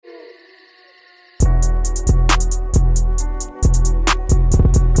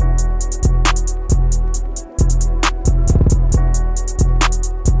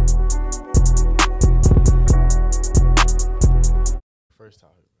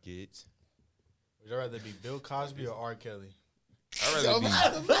kids. Would you rather be Bill Cosby or R. Kelly? I'd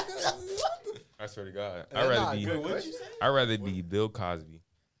rather be. I swear to God, I'd rather be Bill Cosby,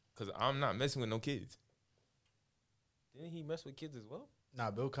 because I'm not messing with no kids. Didn't he mess with kids as well?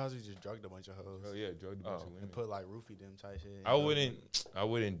 Nah, Bill Cosby just drugged a bunch of hoes. Oh yeah, drugged a bunch of women. And put like roofie them type shit. I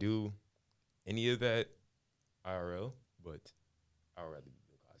wouldn't do any of that IRL, but I'd rather be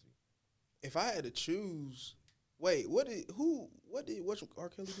Bill Cosby. If I had to choose, wait, what did R.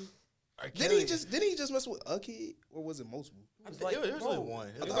 Kelly do? Did he just mess with a kid, or was it multiple? It was like one.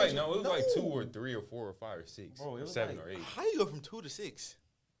 It was like 2 or 3 or 4 or 5 or 6, Bro, it was 7 like, or 8. How you go from 2 to 6?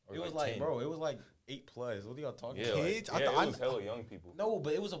 Or It was like, 10. bro, it was like 8+. What are y'all talking Yeah, about? Kids? like, I it was hella young people. No,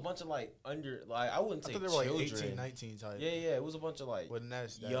 but it was a bunch of like I wouldn't I say thought they were like children. 18, 19 type. Yeah, it was a bunch of like But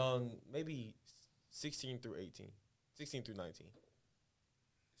that's that. young, maybe 16 through 18, 16 through 19.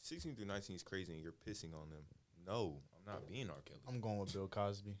 16 through 19 is crazy, and you're pissing on them. No, I'm not being R. Kelly. I'm going with Bill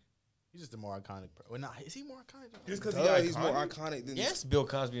Cosby. He's just the more iconic. Well, nah, is he more iconic? Just because He's more iconic than Yes, Bill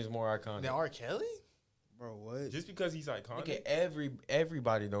Cosby is more iconic. Than R. Kelly? Bro, what? Just because he's iconic. Okay,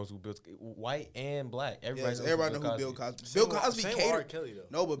 everybody knows who Bill, white and black. Everybody Everybody knows know who Bill Cosby. Same Bill Cosby with R. catered. Kelly though.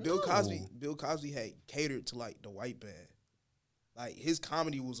 No, but Bill No. Cosby had catered to like the white band. Like his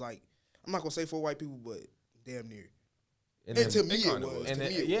comedy was like, I'm not gonna say for white people, but damn near. And And then, to me it kinda was. was. To and me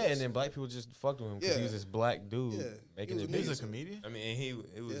then, it yeah, was. and then black people just fucked with him because he Yeah. was this black dude Yeah. making He it was He's big. a comedian? I mean, and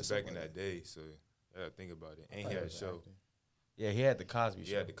it was back something in like that day, so I gotta think about it. And he had a show. Yeah, he had the Cosby He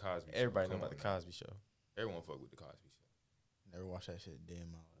Show. had the Cosby Show. Everybody know Come about the on, Cosby Show. Everyone fuck with the Cosby Show. Never watched that shit a day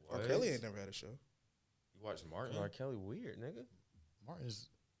in my life. R. Kelly ain't never had a show. You watch Martin? R. Kelly weird, nigga. Martin's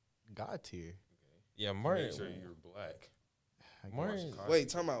God tier. Yeah, Martin. Make sure you're black. Martin. Wait,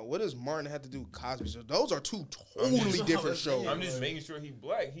 time out. What does Martin have to do with Cosby Show? Those are two totally different shows. I'm just making sure he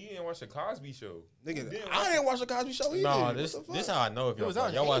black. He didn't watch the Cosby Show. Nigga, didn't I didn't watch the Cosby Show either. No, What this the fuck? this how I know if It was out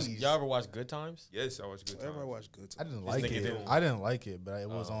in y'all the watch 80s. y'all ever watch Good Times? Yes, I watch Good Times. Everybody watch Good I Times. didn't This like nigga it. didn't. I didn't like it, but it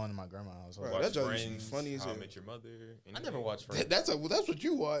was on in my grandma's house. Bro, Watch that joke used to be Friends, funny as How I hell. Met Your Mother. I anything. never watched Friends. That's what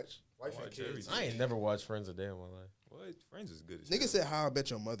you watch. Wife Watch and kids. everything. I ain't never watched Friends a day in my life. What? Friends is good as Nigga hell. said How I Bet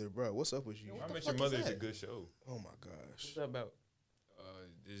Your Mother, bro. What's up with you? How I Met fuck Your is Mother is a that? good show. Oh my What's gosh. that about?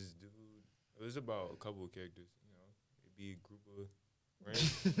 This dude, it was about a couple of characters. You know, it'd be a group of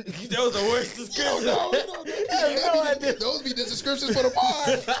friends. That was the worst description. Those be the descriptions for the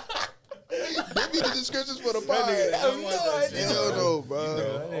pod. They be the descriptions for the pod. nigga don't watch that shit. Hell no, bro. You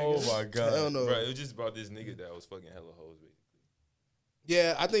know. Oh my god. Hell no. Bro, it was just about this nigga that was fucking hella hoes, basically.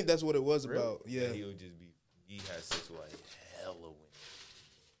 Yeah, I think that's what it was Really? about. Yeah. He would just be, he had sex with like hella women.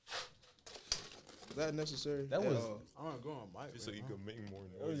 Was that necessary? That at was- all? I'm gonna go on mic. Just so you could make more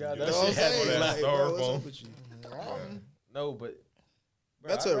Oh, noise. yeah, and that get You know what I'm shit had saying? that Like, bro, what's styrofoam. up with you? No, but bro,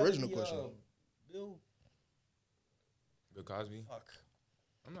 That's I'd an rather original be, question. Bill, Bill Cosby? fuck.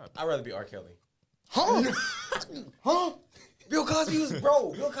 I'm not. I'd rather be R. Kelly. Huh? Huh? Bill Cosby was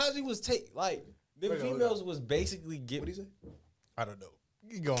bro. Bill Cosby was like them Wait, hold females was basically What getting. do you say? I don't know.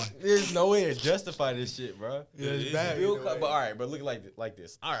 Keep going. There's no way to justify this shit, bro. Yeah, it it's is. bad. Bill, either way. but all right, but look like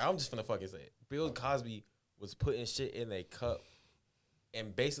this. All right, I'm just gonna fucking say it. Bill Cosby was putting shit in a cup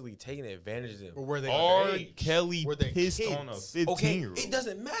and basically taking advantage of them. Or were they R. underage? Kelly Were they pissed kids? on a 15-year-old. Okay, it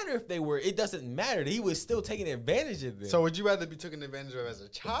doesn't matter if they were. It doesn't matter. He was still taking advantage of them. So would you rather be taken advantage of as a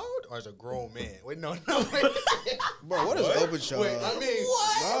child or as a grown man? Wait, no, wait. Bro, what is open show? Wait, I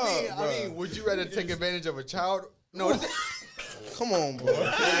mean, Nah, I mean, would you rather take advantage of a child? No, Come on, bro. never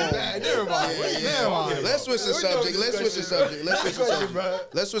mind. Never mind. Let's switch the subject. Let's switch the subject. Let's switch the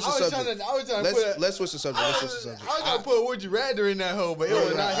subject. Let's switch the I was subject. trying to put. Let's switch the subject. Let's switch the subject. I was trying to put would you rather in that hole, but it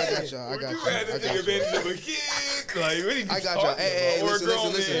was not I hitting. got y'all. I got You y'all. had to I take got y'all. advantage of a kid. Like, what are you I got y'all. talking Hey, about? Or a listen, grown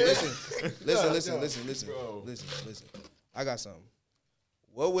man. listen. I got something.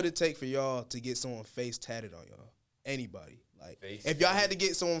 What would it take for y'all to get someone face tatted on y'all? Anybody. Like, Face if y'all had to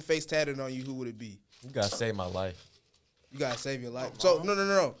get someone face tatted on you, who would it be? you gotta save my life. You gotta save your life. So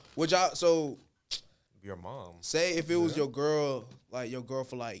no. Would y'all? So Your mom. say if it was your girl, like your girl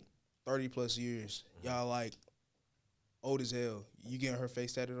for like 30 plus years, y'all like old as hell. You getting her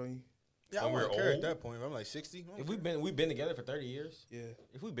face tatted on you? Yeah, I When we're wouldn't care at old? that point. I'm like 60. If we've been together for 30 years. Yeah.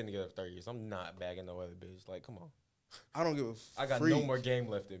 If we've been together for 30 years, I'm not bagging no other bitch. Like, come on. I don't give a I got freak. no more game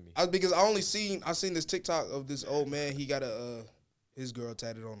left in me. Because I seen this TikTok of this old man. He got his girl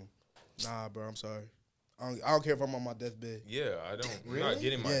tatted on him. Nah, bro, I'm sorry. I don't care if I'm on my deathbed. Yeah, I don't. I'm not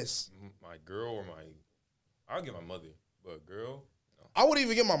getting my Yes. my girl or my. I'll get my mother, but girl. I wouldn't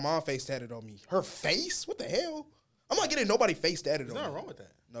even get my mom face tatted on me. Her face? What the hell? I'm not getting nobody face tatted There's on nothing me. wrong with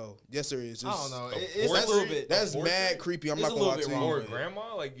that. No, yes there is. I don't know. It's That's a little bit. That's mad creepy. I'm not gonna lie to you. Or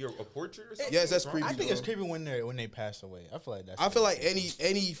grandma, like you're a portrait or something. Yes, that's creepy. I think it's creepy when they pass away. I feel like that's. I feel like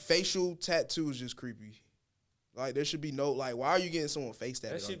any facial tattoo is just creepy. Like there should be no like. Why are you getting someone face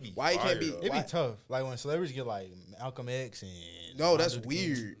tattooed? That should be why it can't be? fire, It'd why- be tough. Like when celebrities get like Malcolm X and No, that's Martin Luther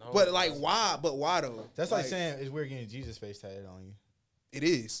King. weird. No, But like, why? But why though? That's like saying it's weird getting Jesus face tattooed on you. It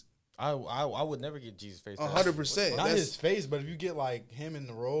is I would never get Jesus face. 100%. Not That's- his face, but if you get like him in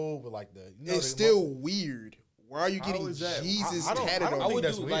the robe with like the, It's still weird. Why are you getting is that? Jesus I don't- tatted I don't I on think would you?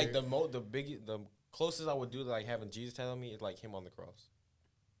 that's do weird. like the closest I would do to like having Jesus tattooed on me is like him on the cross.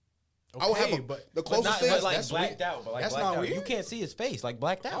 I would have but the But closest not thing. but like that's blacked weird. out, but like That's blacked not out. weird? You can't see his face, like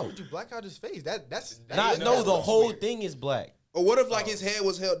blacked how out. would you black out his face? That's No, the whole weird. thing is black. Or what if like his head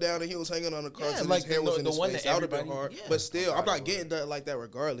was held down and he was hanging on the cross Yeah, and like his hair was in the his one face? that That would have been everybody- hard. yeah. But still, I'm not getting that like that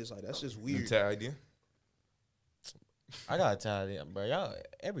regardless. Like that's just New weird. tat idea. I got a tat idea, bro. Y'all,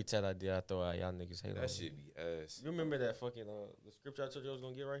 every tat idea I throw out, y'all niggas hate on That me. shit be ass. You remember that fucking the scripture I told you I was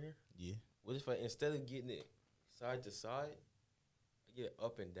gonna get right here? Yeah. What if instead of getting it side to side, I get it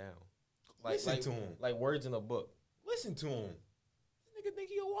up and down, like Listen to him. like words in a book. Listen to him. This nigga think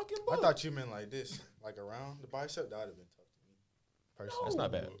he a walking I book. thought you meant like this, like around the bicep. That would have been tough to me. Personally, That's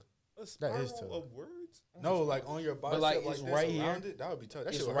not bad. A That spiral is tough. of words. No, like on your bicep, like, like it's this, right here. around it, that would be tough. That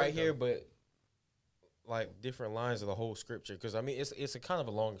It's shit would right hurt, here, though. but like different lines of the whole scripture. Because I mean, it's a kind of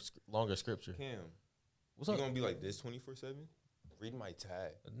a longer scripture. Cam, What's you up? gonna be like this 24/7? Read my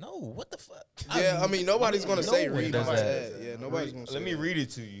tag. No, what the fuck? Yeah, I mean nobody's gonna say nobody read does my that. tat. Yeah, nobody's gonna say. Let me that. read it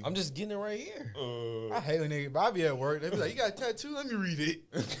to you. I'm just getting it right here. I hate when niggas. But I be at work. They be like, "You got a tattoo? Let me read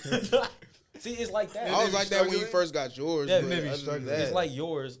it." See, it's like that. I was like that when you struggling? first got yours. Yeah, but maybe other than struggling. that- It's like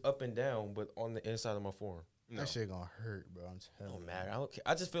yours up and down, but on the inside of my forearm. No. That shit gonna hurt, bro. I'm telling Don't you. matter. I don't care.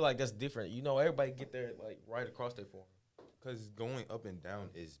 I just feel like that's different. You know, everybody get their like right across their forearm. Cause going up and down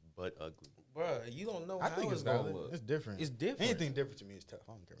is butt ugly. Bruh, you don't know I how think it's it's gonna valid. look. It's different. It's different. Anything different to me is tough.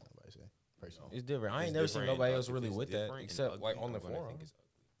 I don't care what nobody say. Personally. It's different. I ain't It's never seen different, nobody but else if really it's with that different and except ugly, like on the I'm gonna forearm. think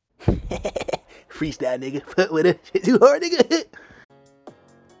it's ugly. Freestyle, nigga. Fuck with it. Shit too hard, nigga.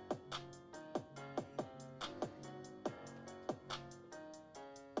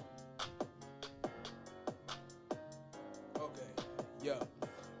 Okay, yeah,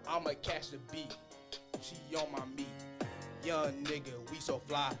 I'ma catch the beat. She on my meat. Young nigga, we so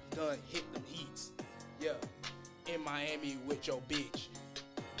fly, done hit them heats. Yeah, in Miami with your bitch.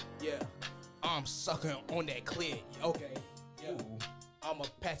 Yeah, I'm sucking on that clit. Okay, yeah, I'ma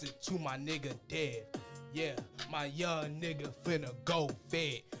pass it to my nigga dead. Yeah, my young nigga finna go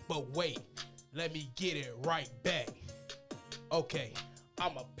fed. But wait, let me get it right back. Okay,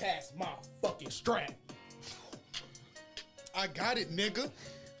 I'ma pass my fucking strap. I got it, nigga.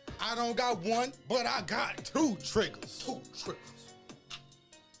 I don't got one, but I got two triggers. Two triggers.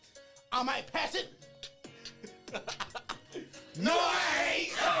 I might pass it. No, I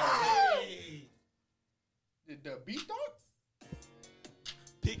ain't. Did the beat start?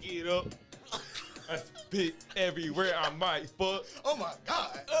 Pick it up. I spit everywhere I might fuck. Oh my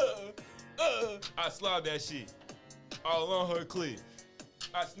god. I slob that shit all on her clit.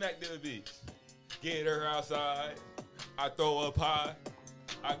 I smack the bitch. Get her outside. I throw up high.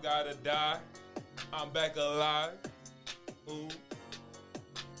 I gotta die. I'm back alive. Ooh.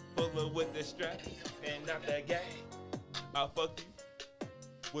 Pull her with the strap and not that gang. I fuck you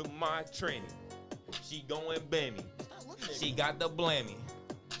with my training. She going bammy. She got the blammy.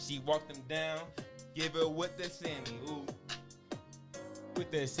 She walked them down. Give her with the Sammy. Ooh.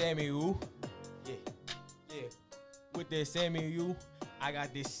 With that Sammy, ooh. Yeah, yeah. With that Sammy, you. I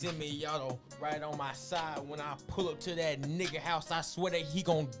got this semi-auto right on my side. When I pull up to that nigga house, I swear that he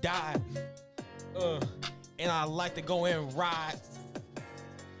gon' die. And I like to go and ride.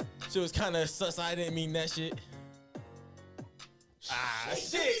 So it's kind of sus. I didn't mean that shit. Ah,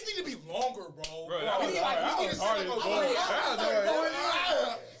 shit. These need to be longer, bro. Bro, that was hard.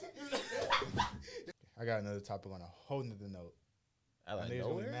 I got another topic on a whole nother note. I like Niggas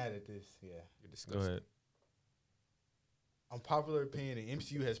gonna be nowhere. mad at this. Yeah. Go ahead. Unpopular opinion, the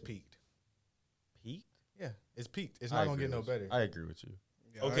MCU has peaked. Peak? Yeah, it's peaked. It's not gonna get no better. I agree with you.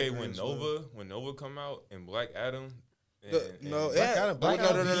 Okay, when Nova come out and Black Adam. No, Black Adam- Black no.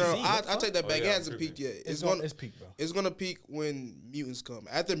 Adam DC, I take that Oh, back. yeah, It hasn't tripping. peaked yet. It's peaked, bro. It's gonna peak when mutants come.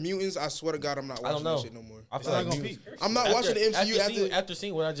 After mutants, I swear to God, I'm not I don't watching that know. shit no more. I It's feel not like gonna mutants- peak. I'm not watching the MCU after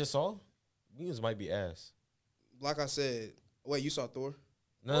seeing what I just saw. Mutants might be ass. Like I said, wait, you saw Thor,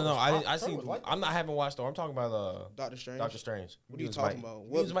 No. I Thor see. was like that. I'm not having watched though. I'm talking about Doctor Strange? Doctor Strange. What are you Mutants talking might- about?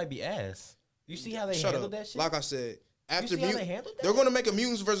 What- Mutants might be ass. You see how they Shut handled up. that shit? Like I said, After see how they handled that? they're gonna make a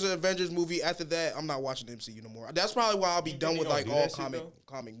Mutants versus Avengers movie. After that, I'm not watching the MCU no more. That's probably why I'll be You done think with they like gonna do all that shit, comic though?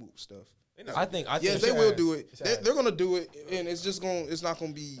 comic move stuff. They not I gonna think Yes, they will do it. It's They're, ass. they're gonna do it, and it's just gonna. It's not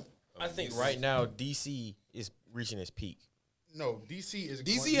gonna be. I think right now DC is reaching its peak. No, DC is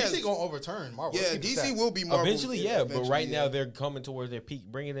DC has- DC gonna overturn Marvel. Yeah, Let's keep it DC that. will be Marvel Eventually, yeah, but right yeah. now they're coming towards their peak,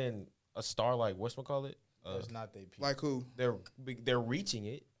 bringing in a star like whatchamacallit. That's not their peak. Like who? They're reaching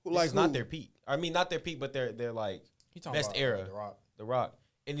it. Like It's not who? their peak. I mean, not their peak, but they're like He talking best about, era. The Rock. The Rock.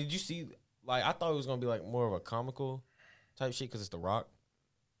 And did you see? Like, I thought it was gonna be like more of a comical type shit because it's The Rock.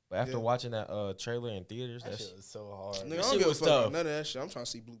 But after Yeah. watching that trailer in theaters, That that's shit was so hard. Nigga, I shit don't give a was fuck tough. about none of that shit. I'm trying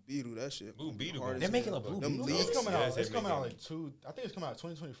to see Blue Beetle. That shit. Blue Beetle hard gonna as They're hell. making a Blue Them Beetle? leaves. It's coming Yeah, out. they It's coming making out it. like two. I think it's coming out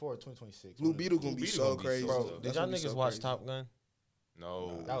 2024 or 2026. Blue Beetle gonna Blue be Beetle so gonna be crazy. so bro. tough. Did y'all That's gonna niggas be so watch crazy. Top Gun?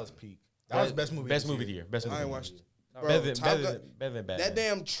 No. That was peak. That was best movie. Best this movie of the year. Best movie. I ain't of the watched. year. Bro, Better than Top better Gun- than better than Batman. That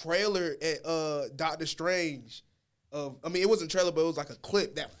damn trailer at Doctor Strange. I mean, it wasn't a trailer, but it was like a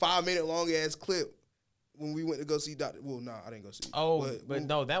clip. That 5-minute long ass clip when we went to go see Doctor. Well, nah, I didn't go see. it. Oh, but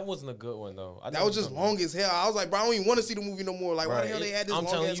no, that wasn't a good one though. That was just long as hell. I was like, bro, I don't even want to see the movie no more. Like, why Bro, the hell they had this I'm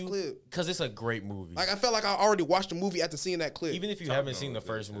long telling ass you, clip? because it's a great movie. Like, I felt like I already watched the movie after seeing that clip. Even if you Top haven't Gun seen the was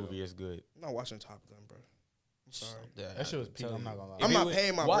good first as hell. movie, it's good. I'm not watching Top Gun, bro. I'm sorry. That shit was peak. I'm not gonna lie. If I'm it not was-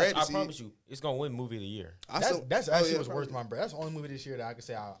 paying my watch, bread to I see promise you, it's gonna win movie of the year. That's oh, actually yeah, what's worth probably. my bread. That's the only movie this year that I can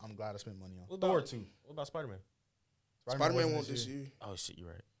say I'm glad I spent money on. What Thor about- 2. What about Spider Man? Spider-Man wasn't won't this year. Oh shit, you're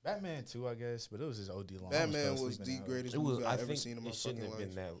right. Batman 2, I guess, but it was just OD long. Batman was the greatest It was. movie I I've ever think seen in my it shouldn't fucking have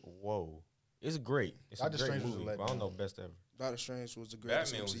life. been that. Whoa, it's great. It's Doctor a great Strange was a movie. But I don't letdown. know best ever. Doctor Strange was the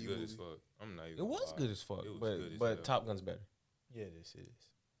greatest Batman was MCU good movie. as fuck. I'm not even. It was gonna lie. good as fuck, It was but good as but hell. Top Gun's better. Yeah, it is.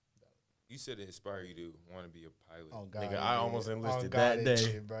 You said it inspired you to want to be a pilot. Oh God, Nigga, it I did. almost enlisted God, that it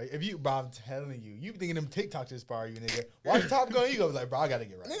day. did, bro. If you, bro, I'm telling you, you thinking them TikToks inspire you, nigga. Watch Top Gun, you go like, bro, I gotta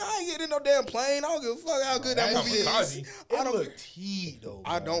get right. Nigga, I ain't getting in no damn plane. I don't give a fuck how good that That movie is. kamikaze. I It don't. looked heat though.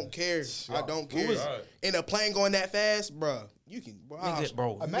 I bro. don't care. I don't care. was- In a plane going that fast, bruh, you can. Nigga,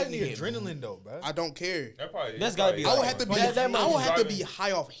 bro, Imagine nigga the hit- adrenaline though, bro. I don't care. That probably. That's gotta be I like- would have to be. That I would have to driving- be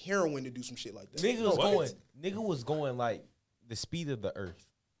high off heroin to do some shit like that. Nigga was going like the speed of the earth.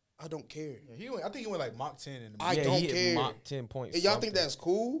 I don't care. Yeah, he went, I think he went like Mach 10 in the I movie. don't he hit care. Mach 10 points. And y'all think that's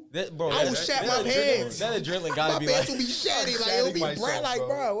cool? that, bro? I that- will that- shat that my adrenaline- pants. That adrenaline My gotta be pants like. will be shatty. Like Shatty it'll be myself, bright. Like, bro.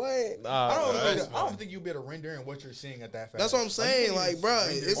 bro, what? I don't, that's think, I don't think you'll be able to render in what you're seeing at that fast. That's what I'm saying. you Like, can't bro,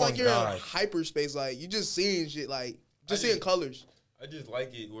 render it's in- like you're God. in hyperspace. Like, you just seeing shit. Like, just I seeing just- colors. I just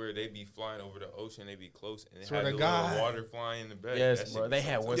like it where they be flying over the ocean, they be close, and they Swear have to the little God. water flying in the back. That Yes, shit bro. be They so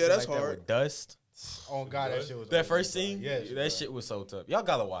had tough. one Yeah, scene that's like that hard. with dust. Oh God, that shit was That OD, first bro. scene, Yes, that bro. shit was so tough. Y'all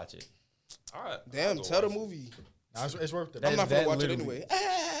gotta watch it. Damn, I'll go tell the watch it. movie. Nah, it's worth it. That- I'm not gonna that watch it literally-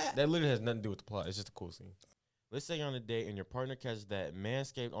 anyway. That literally has nothing to do with the plot. It's just a cool scene. Let's say you're on a date and your partner catches that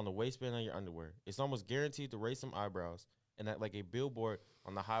manscaped on the waistband of your underwear. It's almost guaranteed to raise some eyebrows and act like a billboard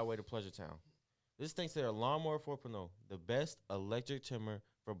on the highway to Pleasure Town. This is thanks to their Lawnmower 4.0, the best electric trimmer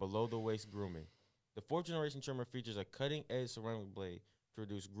for below-the-waist grooming. The 4th generation trimmer features a cutting-edge ceramic blade to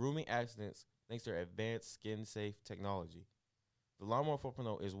reduce grooming accidents thanks to their advanced skin-safe technology. The Lawnmower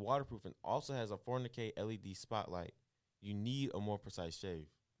 4.0 is waterproof and also has a 400K LED spotlight. You need a more precise shave.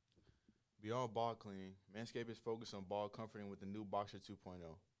 Beyond ball cleaning, Manscaped is focused on ball comforting with the new Boxer 2.0.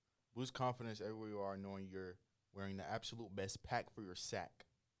 Boost confidence everywhere you are knowing you're wearing the absolute best pack for your sack.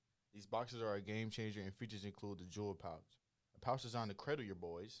 These boxers are a game changer and features include the jewel pouch. A pouch designed to cradle your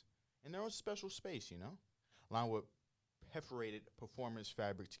boys in their own special space, you know? Lined with perforated performance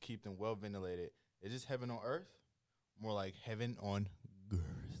fabric to keep them well ventilated. Is this heaven on earth? More like heaven on girth.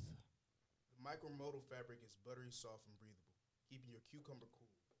 The micromodal fabric is buttery soft and breathable, keeping your cucumber cool.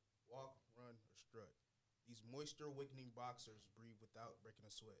 Walk, run, or strut. These moisture-wickening boxers breathe without breaking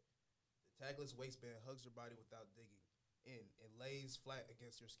a sweat. The tagless waistband hugs your body without digging in and lays flat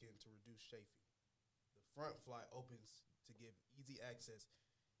against your skin to reduce chafing. The front fly opens to give easy access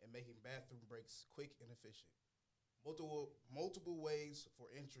and making bathroom breaks quick and efficient. Multiple ways for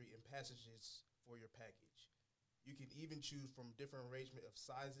entry and passages for your package. You can even choose from different arrangement of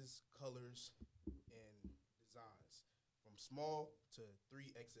sizes, colors, and designs, from small to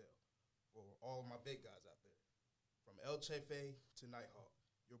 3XL for all of my big guys out there. From El Chefe to Nighthawk,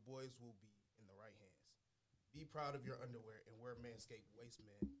 your boys will be in the right hands. Be proud of your underwear and wear Manscaped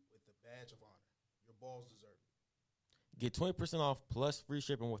Wasteman with the badge of honor. Your balls deserve it. Get 20% off plus free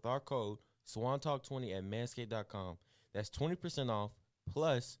shipping with our code SwanTalk20 at manscaped.com. That's 20% off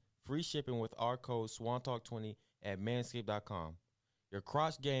plus free shipping with our code SwanTalk20 at manscaped.com. Your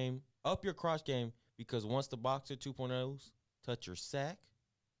crotch game, up your crotch game, because once the Boxer 2.0s touch your sack,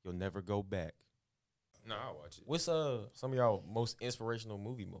 you'll never go back. Nah, I'll watch it. What's some of y'all most inspirational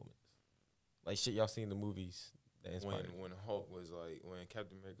movie moments? Like shit y'all seen in the movies that inspired me. when Hulk was like, when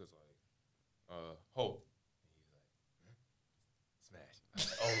Captain America was like, Hulk. Smash.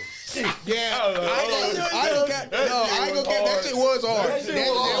 Oh shit. Yeah, I ain't gonna cap. That shit was hard.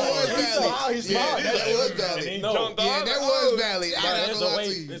 That was valid. That was valid. No, Yeah, that was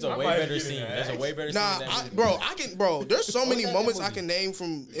valid. There's a way better scene. There's a way better scene. Bro, there's so many moments I can name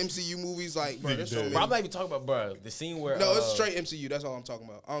from MCU movies. Like, bro, there's so many. Bro, I'm not even talking about, bro, the scene where. No, it's straight MCU. That's all I'm talking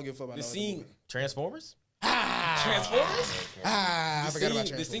about. I don't give a fuck about The no other scene, movie. Transformers? Transformers? I forgot about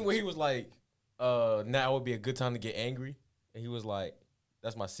Transformers. The scene where he was like, now would be a good time to get angry. And he was like,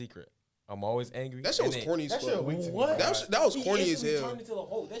 that's my secret. I'm always angry. That shit was corny as fuck. What? That was corny as hell.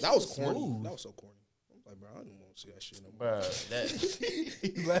 That That was corny. That was so corny. I'm like, bro, I don't want to see that shit no more. Bro,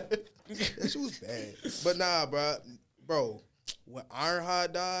 that. That shit was bad. But nah, bro, when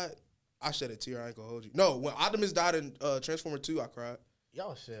Ironheart died, I shed a tear. I ain't gonna hold you. No, when Optimus died in Transformer 2, I cried.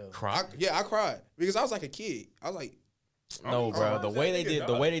 Y'all shell. Cry? I cried because I was like a kid. I was like, No, bro. The way they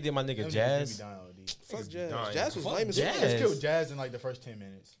did my nigga Jazz. fuck Jazz. dying. Jazz was Fuck lame as Jazz. fuck. Let's kill Jazz in like the first 10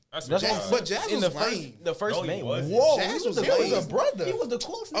 minutes. That's But Jazz in was the lame. first No, he main. wasn't. Whoa, Jazz he was was the lame. a brother. He was the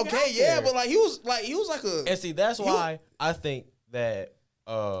coolest nigga out Okay, yeah, there. but like he was like a. And see, that's why I think that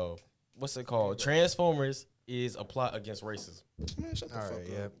what's it called? Transformers is a plot against racism Man, shut the All fuck right, up.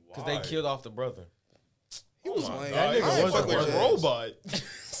 yeah. because they killed off the brother. He was lame. That I nigga ain't was fuck with a Jazz. robot.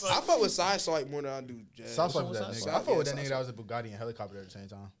 I fuck with Sideswipe more than I do Jazz. South Park was that South nigga. Park? I fought with that Yeah, nigga that was a Bugatti and helicopter at the same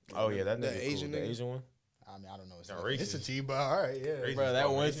time. Oh yeah, that The nigga Asian cool. The nigga? Asian one. I mean, I don't know. It's, Not it's a racist. T, but all right, yeah. Racist. Bro, that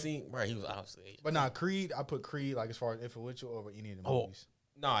Oh, one Asian? scene, bro, he was obviously Asian. But nah, Creed, I put Creed like as far as influential over any of the Oh. movies.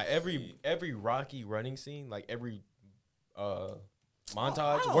 Nah, every Rocky running scene, like every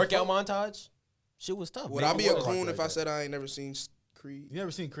montage, don't workout montage, shit was tough. Would Make I it be a work. coon like if I that. said I ain't never seen Creed? You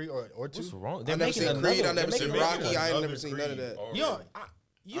never seen Creed or two? What's wrong? I They're never making seen Creed. I another- never they're seen making Rocky. another- I ain't Another never seen none of that. already. You don't, you I don't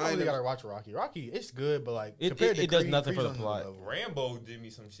ain't really never- gotta watch Rocky. Rocky, it's good, but like It- compared to it does Creed, nothing for Creed's the on plot. level. Rambo did me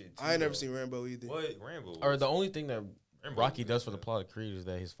some shit too. I ain't never though. seen Rambo either. What Rambo? Or the only thing that Rambo Rocky was does for the good. plot of Creed is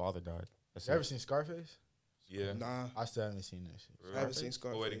that his father died. That's You ever it. seen Scarface? Yeah. Nah, I still haven't seen that shit. I haven't seen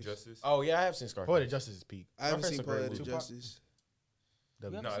Scarface. Poetic Justice. Oh yeah, I have seen Scarface. Poetic Justice is peak. I haven't Scarface seen a great Poetic movie. Justice. The-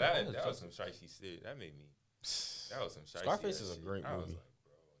 Yeah. No, seen that Poetic was Justice. some shitey shit. That made me. That was some shitey. Scarface ass is a shit. great I was movie. like,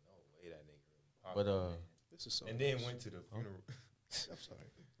 bro, no way that nigga. But Really popped, man. This is so. And then went to the funeral. I'm sorry.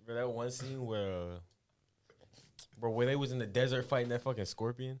 Bro, that one scene where, where they was in the desert fighting that fucking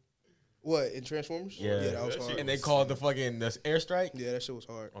scorpion, What in Transformers? Yeah. that was That hard. shit and they called the fucking the airstrike. Yeah, that shit was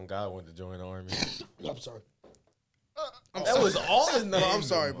hard. On God, I wanted to join the army. I'm sorry. That was all in the. Bro, I'm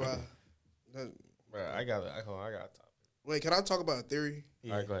sorry, bro. Bro, I got a topic. Wait, can I talk about a theory?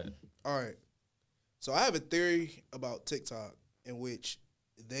 All right, go ahead. All right. So I have a theory about TikTok in which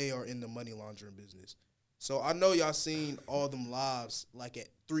they are in the money laundering business. So I know y'all seen all them lives like at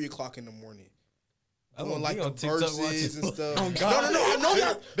 3:00 in the morning. I Doing don't like be the on TikTok verses watching- and stuff. Oh, No, God. I know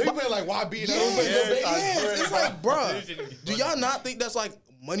y'all. They be playing like YB and Yes, it's like, bruh, This shit be do funny. y'all not think that's like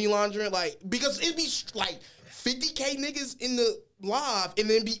money laundering? Like, because it'd be like 50K niggas in the live and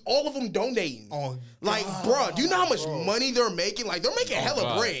then be all of them donating. Oh, Like, God, bruh, do you know how much bro. money they're making? Like, they're making hella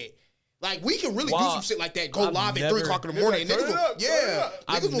God. bread. Like, we can really do Wow. some shit like that. Go I've live at never- 3:00 in the They're morning. like, Niggas turn it will- up, turn it yeah, up.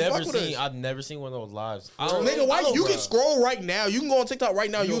 niggas will fuck with us. I've never seen one of those lives. Nigga, why you can scroll right now? You can go on TikTok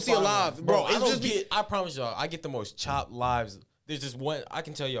right now. You'll see a find live, one. bro. I It's don't just get. I promise y'all, I get the most chopped lives. There's just one. I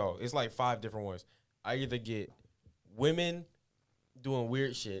can tell y'all, it's like 5 different ones. I either get women doing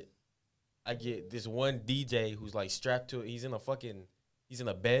weird shit. I get this one DJ who's like strapped to it. He's in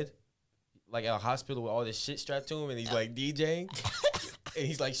a bed, like at a hospital with all this shit strapped to him, and he's like DJing, and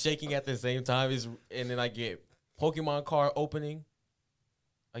he's like shaking at the same time. And then I get Pokemon card opening.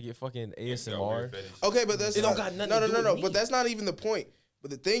 I get fucking Got weird ASMR. fetish. Okay, but that's It don't not, got nothing no, to no, do no, no. with But me. that's not even the point.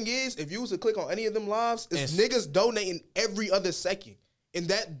 But the thing is, if you was to click on any of them lives, it's It's- niggas donating every other second. And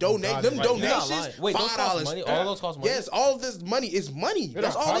that donate God, them it's like- You're not donations, lying. Wait, those cost $5. money? All those cost money? Yes, all of this money is money.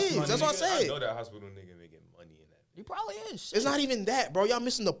 That's not all cost it is. money, That's what I I said. know that hospital nigga making money in that. He probably is. It's not even that, bro. Y'all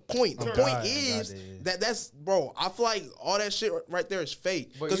missing the point. The Oh, point God, is God, it is. that's bro. I feel like all that shit right there is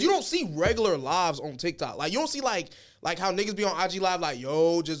fake But because you don't see regular lives on TikTok. Like you don't see like how niggas be on IG live like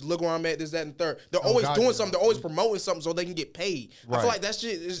yo, just look where I'm at. This, that, and third. They're always God, doing yeah. something. They're always promoting something so they can get paid. I Right. feel like that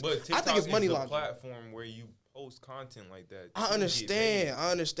shit is. But I TikTok think it's money is a laundering. platform where you post content like that. I to get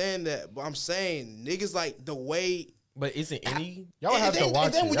understand that, but I'm saying niggas like the way. But isn't any? Y'all have to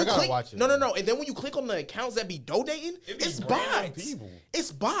watch it. when Y'all gotta click, watch it. No. And then when you click on the accounts that be donating, It be it's random bots. people.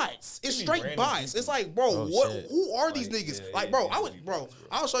 It's bots. It's It be straight random bots. people. It's like, bro, Oh, what? shit. Who are these Like, niggas? yeah, Like, it bro, be I would, bots, bro. bro.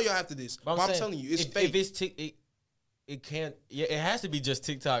 I'll show you after this. But I'm saying, telling you, it's if fake. it's it can't. Yeah, it has to be just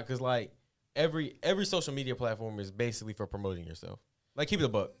TikTok because like every social media platform is basically for promoting yourself. Like keep it a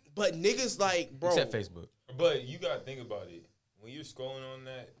buck. But niggas like, bro. Except Facebook. But you gotta think about it. When you're scrolling on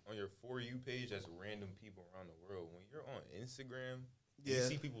that on your For You page, that's random people around the world. When you're on Instagram, you Yeah.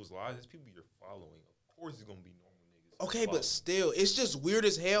 see people's lives. It's people you're following. Of course, it's gonna be normal niggas. Okay, following. but still, it's just weird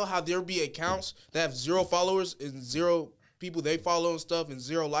as hell how there be accounts that have 0 followers and 0 people they follow and stuff and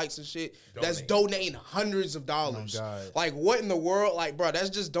 0 likes and shit. That's donating hundreds of dollars. Oh, God. Like, what in the world? Like, bro, that's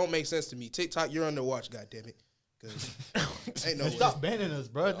just don't make sense to me. TikTok, you're under watch, goddammit. Cause ain't no way. Stop banning us,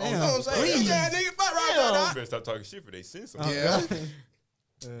 bro. Damn. You know what I'm saying? Yeah, nigga, fuck right, bro. You dog. better stop talking shit for they sin Oh, something. Yeah.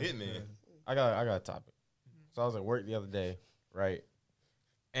 Hitman. I got a topic. So I was at work the other day, right?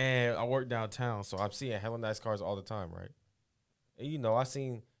 And I work downtown, so I'm seeing hella nice cars all the time, right? And you know, I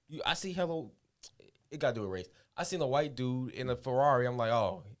see hella. It got to do with race. I seen a white dude in a Ferrari. I'm like,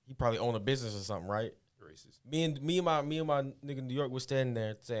 oh, he probably own a business or something, right? Racist. Me and my nigga in New York was standing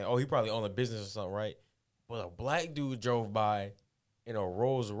there saying, oh, he probably own a business or something, right? But a black dude drove by in a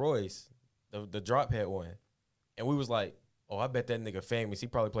Rolls Royce, the drop head one, and we was like, oh, I bet that nigga famous. He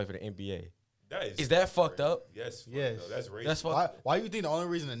probably played for the NBA. Is that fucked up? Yes. Yes. Up. That's racist. That's Why you think the only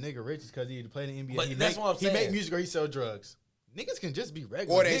reason a nigga rich is because he played in the NBA? But he that's what I'm He make saying. music or he sell drugs. Niggas can just be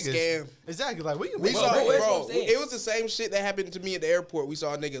regular Or they niggas. scam. Exactly. Like, we can We make saw, bro, that's what bro, I'm saying. it was the same shit that happened to me at the airport. We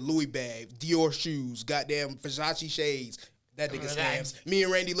saw a nigga Louis bag, Dior shoes, goddamn Versace shades. That nigga scams. Me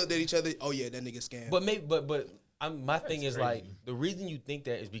and Randy looked at each other. Oh yeah, that nigga scam. But maybe, my thing is crazy. like the reason you think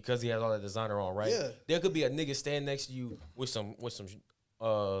that is because he has all that designer on, right? Yeah. There could be a nigga standing next to you with some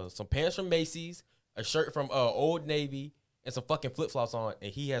pants from Macy's, a shirt from Old Navy, and some fucking flip flops on,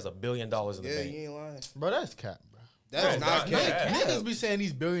 and he has $1 billion in the yeah, bank. you ain't lying. Bro, that's cap, bro. That's Bro, not not cap. cap. Niggas be saying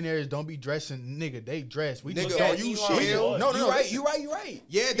these billionaires don't be dressing. Nigga, they dress. We Nigga, just are don't- you Elon shit? Musk. No, You right, listen. you right.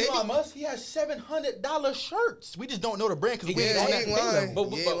 Yeah, they Elon be, Musk, he has $700 shirts. We just don't know the brand because we Yeah, ain't on he that ain't thing lying. level.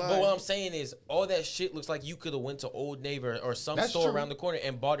 But, Yeah, but lying. what I'm saying is, all that shit looks like you could have went to Old Navy or some That's store true. around the corner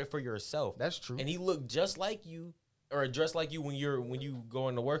and bought it for yourself. That's true. And he looked just like you, or dressed like you when you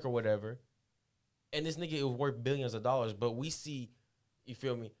going to work or whatever. And this nigga is worth billions of dollars, but we see, you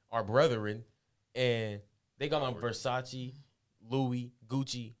feel me, our brethren, and they got on Versace, Louis,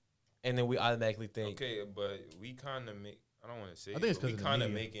 Gucci, and then we automatically think, Okay, but we kind of make. I don't want to say. I think it's but we 'cause of the kind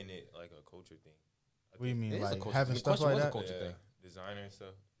of media. making it like a culture thing. What do you mean, It is a like culture- having the stuff question like was a that? culture thing. Designer and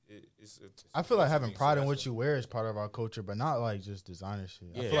stuff. It's I feel like having thing, so pride in that's what you wear is part of our culture, but not like just designer shit.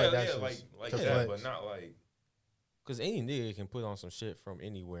 I Yeah. feel like that's yeah, just like to that, flex. but not like. because any nigga can put on some shit from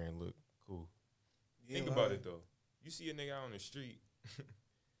anywhere and look cool. Think about it though. You see a nigga out on the street,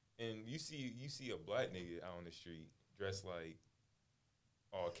 and you see a black nigga out on the street dressed like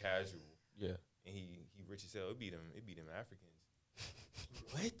all casual, Yeah. and he rich as hell. It beat them Africans.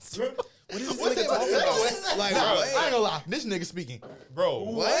 What? What is this What nigga the- talking about? Like, Nah, what? I ain't gonna lie. This nigga speaking. Bro,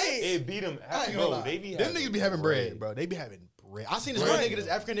 What? It beat them I ain't Africans. gonna Bro, lie. they be Them niggas be having bread, bro. They be having bread. I seen this one Bread. nigga, this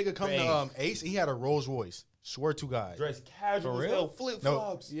African nigga come Bread. to Ace, and he had a Rolls Royce. Swear to God. Dressed casual For as real? hell, flip No,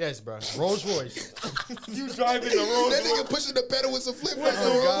 flops. yes, bro. Rolls Royce. You driving the Rolls That Royce. nigga pushing the pedal with some flip With flops.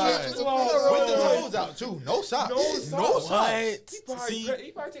 the God. Rolls With the Royce. toes out too. No socks. No No socks. socks.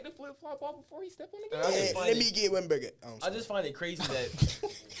 He probably take the flip flop off before he step on the I gas. just Hey, find let it- me get one burger. I just find it crazy that.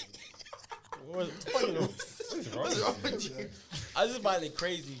 I just find it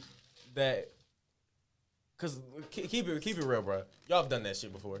crazy that, cause keep it real, bro. Y'all have done that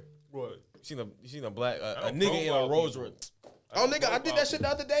shit before. What? You seen a black a don't nigga in a profile Rolls people. Royce. Oh, nigga, I did that shit the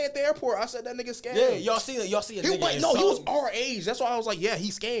other day at the airport. I said that nigga scam. Yeah, y'all see a He, nigga. wait, in no, he was some- our age. That's why I was like, yeah, he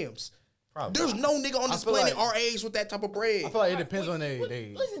scams. Probably. There's no nigga on I this feel planet like- our age with that type of bread. I feel like it depends on they.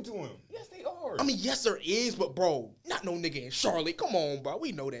 Listen to him. Yes, they are. I mean, yes, there is, but bro, not no nigga in Charlotte. Come on, bro.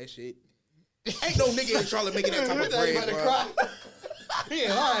 We know that shit. Ain't no nigga in Charlotte making that type of bread, bro. He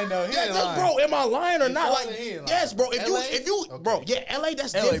ain't lying though. He Yeah, ain't no, lying. bro, am I lying or In not? Charlotte, Like, he ain't lying. yes, bro. If you, Okay. bro, yeah, LA,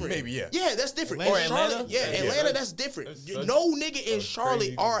 that's LA, different. maybe, yeah. Yeah, that's different. Atlanta? In Or Charlotte, Atlanta? yeah, Yeah, Atlanta, that's- that's different. that's- No nigga in that's Charlotte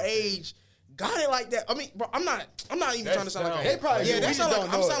crazy our to say. age got it like that. I mean, bro, I'm not even That trying to sound like sound- They probably yeah, do. that We sound just like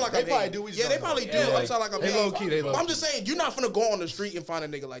don't I'm know sound it. like They I'm probably hating. do, we just Yeah, they don't know probably it. do. Yeah, I'm like, sound like I'm They hating. low key. They low But I'm key. just saying, you're not finna go on the street and find a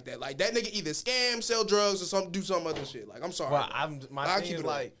nigga like that. Like that nigga either scam, sell drugs, or do some other shit. Like I'm sorry. Well, bro. my I'll thing keep is it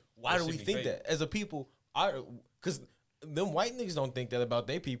like, why That do we shit be think fake. that as a people? Because them white niggas don't think that about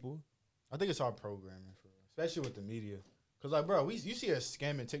their people. I think it's our programming, for real. Especially with the media. Cause like, bro, you see us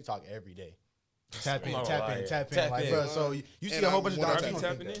scamming TikTok every day. Tap in, I'm not tap gonna in, lie. tap in. Tap Like, in. bro, so you see And a whole I'm bunch of one dollars. I you be don't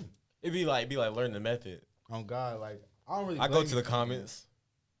think tapping that. in. It'd be like learn the method. Oh God, like I don't really. I go blame to you the for comments.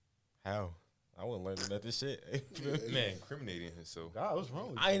 How? I wouldn't learn the method shit. Man, incriminating himself. that. God, what's wrong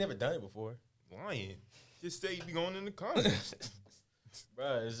with you? I ain't never done it before. Lying. Just say you be going in the comments.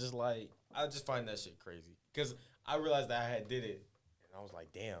 Bro, it's just like, I just find that shit crazy. Because I realized that I had did it, and I was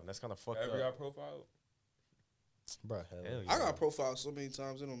like, damn, that's kind of fucked Every up. eye profile. Bro, hell. Hell I got profiled so many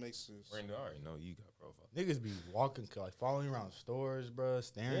times it don't make sense. Randall, I already know you got profile. Niggas be walking, like following you around stores, bro,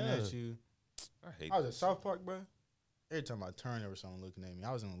 staring Yeah. at you. I hate I was at that South Park, bro. Every time I turned, there was someone looking at me.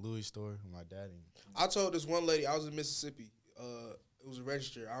 I was in a Louis store with my daddy. I told this one lady I was in Mississippi. It was a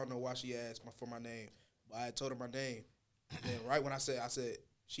register. I don't know why she asked for my name, but I had told her my name. And right when I said,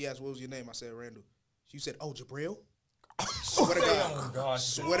 she asked, "What was your name?" I said, "Randall." She said, "Oh, Jabril." Swear to God,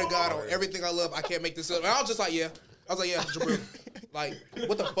 swear to God on everything I love, I can't make this up. And I was just like, yeah. I was like, yeah, Jabril. Like,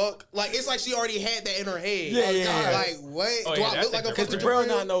 what the fuck? Like, it's like she already had that in her head. Yeah, yeah. Like, what? Oh, Do yeah, I that's look like a Because fucking Jabril Jabril?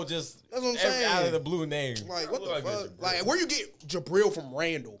 not know just That's what I'm every out of saying. the blue name. Like, what the look like a fuck? Jabril. Like, where you get Jabril from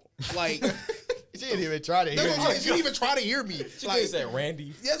Randall? Like, She didn't even try to that's hear what I'm saying. me. She didn't even try to hear me. She could Like, have said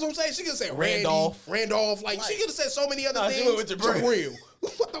Randy. that's what I'm saying. She could have said Randolph. Randolph. Like, she could have said so many other Nah, she things. went with Jabril.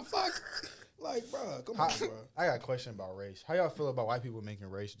 What the fuck? Like, bro, come on, bro. I got a question about race. How y'all feel about white people making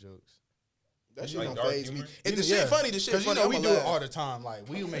race jokes? That shit like don't dark faze me. humor? If the shit funny, the shit Because, funny. you know, we I'ma do it laugh. all the time. Like,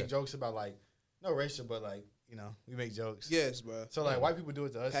 we make jokes about, like, no racial, but, like, you know, we make jokes. Yes, bro. So, like, white people do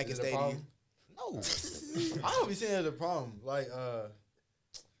it to us. Package Is it a Stadium. problem? No. I don't be seeing it as a problem. Like,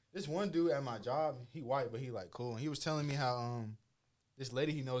 this one dude at my job, he white, but he, like, cool. And he was telling me how, this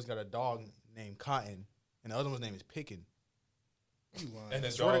lady he knows got a dog named Cotton, and the other one's name is Pickin'. You lying. And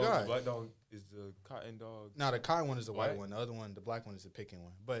the Swear to dog, God. the black dog is the cotton dog. Now the cotton one is the white White? one. The other one, the black one, is the picking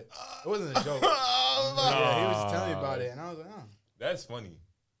one. But it wasn't a joke. Yeah, he was telling me about it, and I was like, oh. That's funny.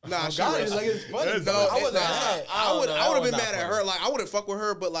 Nah, Oh, she God, racist. it's like it's funny. That's No, funny. I wasn't nah, mad. I would have been That was mad not at her. funny. Like, I wouldn't fuck with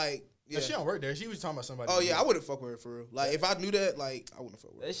her, but like, yeah. She don't work there. She was talking about somebody. Oh yeah, I wouldn't fuck with her for real. Like, if I knew that, like, I wouldn't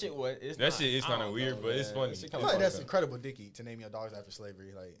fuck with her. That shit was. It's That not- shit is I kinda don't weird, know, but it's man. funny. That shit I kinda feel like that's fucked up. incredible, Dicky, to name your dogs after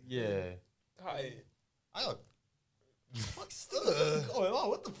slavery. Like, Yeah. Cotton. I got. Oh,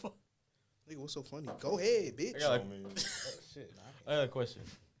 what the fuck? Nigga, what's so funny? Go ahead, bitch. I got, like, Shit, I got a question.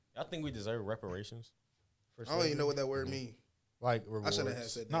 I think we deserve reparations. for I don't even know what that slavery. word mean. Like rewards. shouldn't have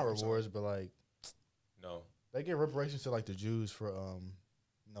said that. Not I'm sorry. rewards, but like No. they give reparations to like the Jews for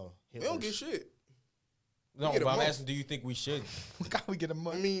no. We don't Hitlers. get shit. No, get a but I'm month. asking, do you think we should? How we get a I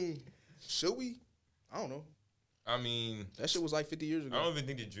money? mean, should we? I don't know. I mean, That shit was like 50 years I ago. don't even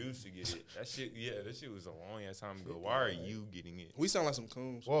think the Jews should get it. That shit, yeah, that shit was a long ass time ago. Why are you getting it? We sound like some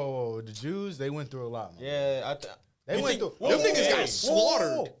coons. Whoa, the Jews they went through a lot. Man. Yeah, They you went think- through. Them Whoa, niggas got hey,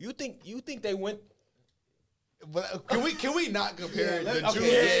 slaughtered. whoa. You think they went? But can we not compare the okay, Jews? yeah, to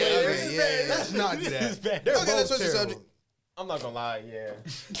okay, slavery? yeah. Let's not do This is that. bad. They're Okay, let's both switch the terrible. subject. I'm not gonna lie. Yeah.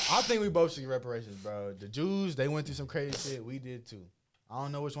 I think we both should get reparations, bro. The Jews they went through some crazy shit. We did too. I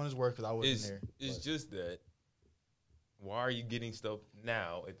don't know which one is worse because I wasn't It's, there. it's but- just that, why are you getting stuff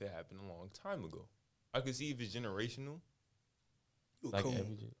now if it happened a long time ago? I could see if it's generational. You a Like coon.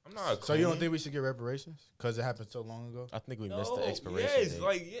 every, I'm not a So you don't coon. think we should get reparations because it happened so long ago? I think we No, missed the expiration yes, date.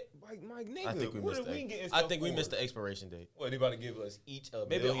 like my nigga. I think we what missed are the. we getting I stuff think we for? missed the expiration date. What, they about to give us each $1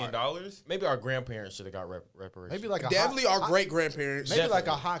 Maybe million? Maybe our grandparents should have got reparations. Maybe like a Definitely high, our great grandparents. maybe like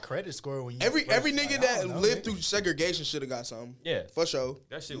a Definitely. high credit score when you Every first, nigga like, I that don't know, lived man. through segregation should have got something. Yeah. For sure.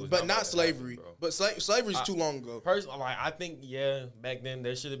 That shit was But about not to slavery. happen, bro. But slavery's too long ago. Personally, like I think back then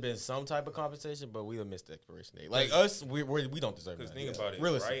there should have been some type of compensation, but we have missed the expiration date. Like us, we don't deserve Because that. think about it,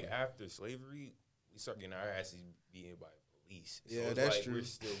 Realistically. right after slavery, we start getting our asses beaten by police. So Yeah, it's that's like true. We're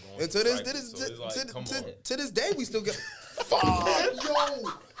still going And through to this, cycles. to So it's like, come on. to this day, we still get. Fuck,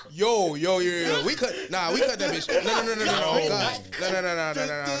 yo, we cut. Nah, we cut that bitch. No. God. No.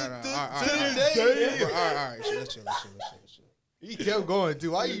 All right. Let's chill. He kept going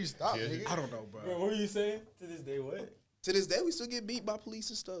too. Why you stop, Yeah. nigga? I don't know, bro. What were you saying? To this day, what? To this day, we still get beat by police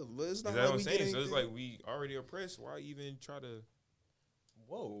and stuff. But it's Is not that like what I'm we saying? get So it's anything. like we already oppressed. Why even try to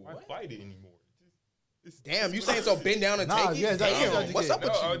Whoa. why fight it anymore? Damn, you saying so? Bend down and Nah, take it. yeah, that's Damn, what you what's get. up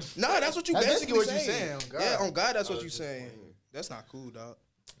with No, you? Nah, that's what you That's basically basically what you saying. saying, on God. Yeah, on God, that's I what was you just saying. playing. That's not cool, dog.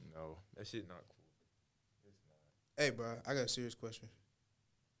 No, that shit not cool. Hey, bro, I got a serious question.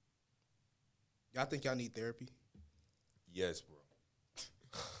 Y'all think y'all need therapy? Yes, bro.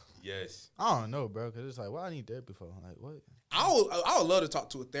 Yes. I don't know, bro, because it's like, what I need therapy for? Like, what? I would love to talk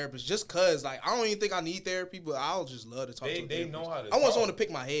to a therapist just cause like I don't even think I need therapy, but I'll just love to talk to a They therapist. know how to I want talk. someone to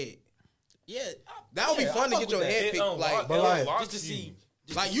pick my head. Yeah. That would be Yeah, fun I to fuck get your with that. head It picked. Like, But like- Just to see.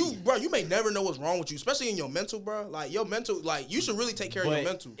 like you, bro, you may never know what's wrong with you, especially in your mental, bro. Like your mental, like you should really take care of your But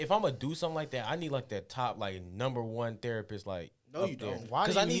mental. if I'm gonna do something like that, I need like that top like #1 therapist. Like No, up you there. don't. Why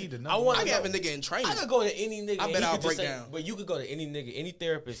do 'Cause you need to know? I want I to can have a nigga in training. I could go to any nigga. I and bet he I'll could just break say- down. But you could go to any nigga, any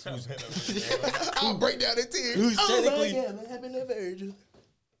therapist who's I'll break down in tears. who's technically I'm having a virgin.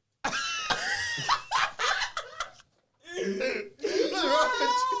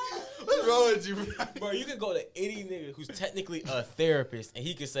 What's wrong with you, bro? bro. You could go to any nigga who's technically a therapist, and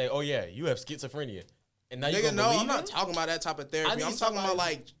he could say, "Oh yeah, you have schizophrenia." And now you Nigga, gonna no, believe I'm not him? talking about that type of I therapy. need I'm talking about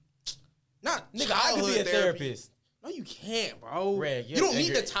somebody- like, not Nigga, I could be a childhood therapy. therapist. No, you can't, bro. Red, you don't need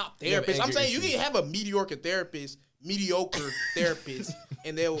anger- the top you have therapist. I'm anger saying you issues. can have a mediocre therapist,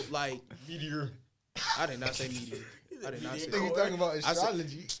 and they'll like. Meteor. I did not say mediocre. I did not say. Nigga talking about I said-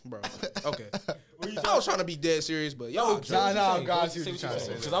 astrology. Bro, okay. I was trying to be dead serious, but y'all. Nah, God, I see what you're trying to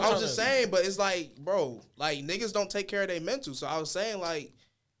say. Because I was just saying, but it's like, bro, like niggas don't take care of their mental. So I was saying, like,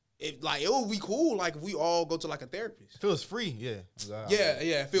 if like it would be cool, like if we all go to like a therapist. Feels free, yeah. Yeah,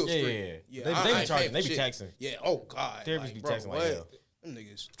 it feels Yeah, free. yeah. I They be ain't charging. paying They for be shit. taxing. Yeah. Oh God. Therapists be bro, taxing like what? hell. Them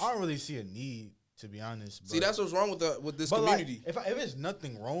niggas. I don't really see a need, to be honest. See, that's what's wrong with this but community. Like, if there's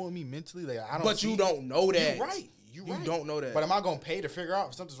nothing wrong with me mentally, like I don't. But you don't know that. You're right. You don't know that. But am I gonna pay to figure out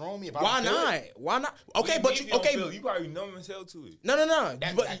if something's wrong with me? If I Why don't feel not? it? Why not? Okay, but you You probably numb yourself to it. No.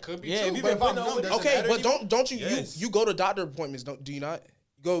 That, But that could be yeah, true. if you But been if I'm putting on numb, with it- does it okay, matter but anymore? don't you Yes. you go to doctor appointments? Do you not?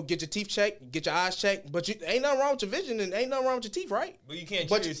 Go get your teeth checked, get your eyes checked, but you ain't nothing wrong with your vision and ain't nothing wrong with your teeth, right? But you can't.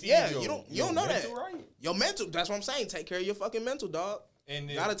 But cheat yeah, your- you don't your know that. mental, right? Your mental. That's what I'm saying. Take care of your fucking mental, dog. And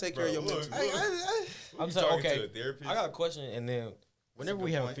then, Gotta take care of your look, mental. look. I'm You saying, talking okay, to a therapist? I got a question, and then whenever good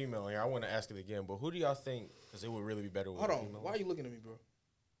we have a point. female here, I want to ask it again. But who do y'all think? Because it would really be better with Hold a on. female. Why are you looking at me, bro?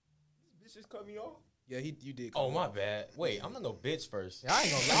 Bitch just cut me off. Yeah, you did. Oh, my bad. Wait, I'm not no bitch first. Yeah, I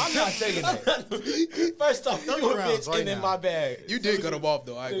ain't gonna lie. I'm not saying that. First off, you a rounds bitch, right and then now. my bad. You did cut him off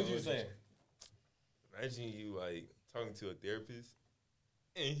though. I What ain't you gonna saying? Imagine you like talking to a therapist,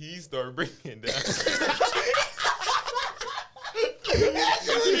 and he start breaking down.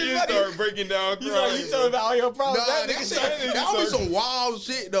 He just start breaking down, You crying. telling about all your Nah, problems. that would be some wild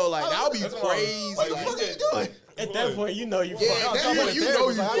shit though. Like that would be That's what I'm- crazy. like, Like, what the fuck are you doing? At that point, you know you yeah, fucked. talking about that, a you know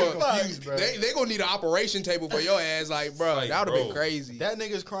therapist, you like, I'm fucked. confused, bro. They gonna need an operation table for your ass, like, bro. Like, That would have been bro, crazy. That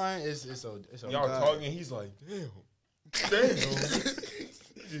nigga's crying. It's so. Y'all God. talking, he's like, damn.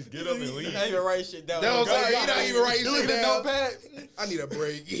 Just get up and You leave. not even write shit down. That was sorry, he not even writing You shit look at the down. notepad. I need a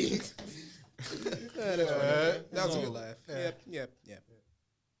break. That was a good laugh. Yep.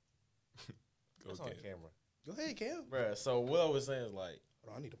 It's on Okay. camera. Go ahead, Cam. Bruh, so what I was saying is like,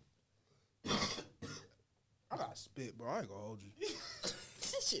 Hold on, I need a. I gotta spit, bro. I ain't gonna hold you.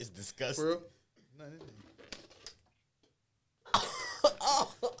 this shit is disgusting. For real?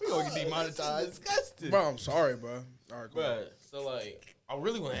 We gonna get demonetized. Disgusting. Bro, I'm sorry, bro. All right, cool. Bruh, so like, I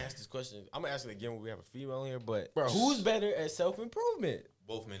really want to ask this question. I'm gonna ask it again when we have a female here, but who's better at self-improvement?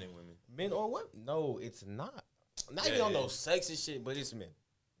 Both men and women. Men or what? No, it's not. Not Yeah, even on yeah. no sexist shit, but it's men.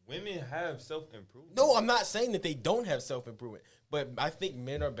 Women have self-improvement. No, I'm not saying that they don't have self-improvement, but I think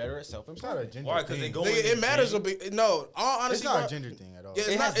men are better at It's not a self-improvement. gender Why? Because they thing. go. Nigga, in the it matters a gym. bit. No, all honesty, It's not bro. a gender thing at all. Yeah,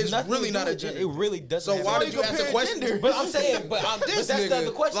 It not- has it's nothing really to not do a with gender. It really doesn't. So have why to did do you with ask a gender. question? But I'm saying, but This that's nigga,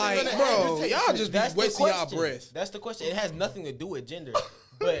 the question. like, you're gonna bro, ask. y'all just be That's the wasting y'all question. breath. That's the question. It has nothing to do with gender,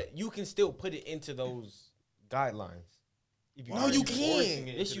 but you can still put it into those guidelines. If No, Why are you forcing can't. it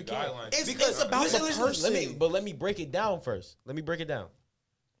into Yes, the you can. guidelines? It's about the person. Let me break it down first. Let me break it down.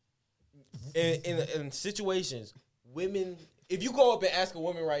 In situations, women, if you go up and ask a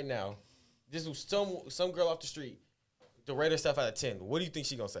woman right now, this was some girl off the street to rate herself out of 10, what do you think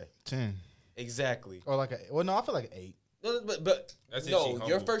she gonna say? 10 Exactly. or like a. Well, no, I feel like 8. No, but That's if she no,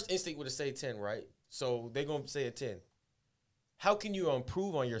 your humble. first instinct would have say 10, right? So they gonna say a 10. How can you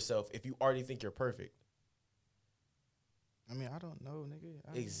improve on yourself if you already think you're perfect? I mean, I don't know,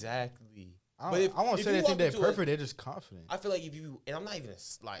 nigga. Exactly. I But don't, I won't if say you they walk think they're into perfect. They're just confident. I feel like if you, and I'm not even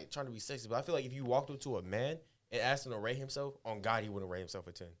like trying to be sexy, but I feel like if you walked up to a man and asked him to rate himself, on God, he wouldn't rate himself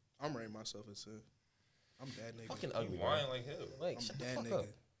a 10. I'm rating myself as 10. I'm that nigga. Fucking You ugly, whine man. like hell. Like, I'm shut the that fuck nigga. up.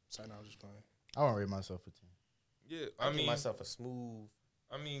 Sorry, no, I was just playing. I won't rate myself a 10. Yeah, I I give mean, myself a smooth.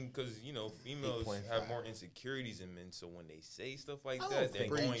 because females 8.5. have more insecurities in men, so when they say stuff like I don't that, they're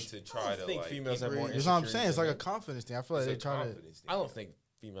think- going Preach. to I try don't to think like. females have more. That's what I'm saying. It's like a insecurities confidence thing. I feel like It's they a try to. confidence thing. than men. I don't think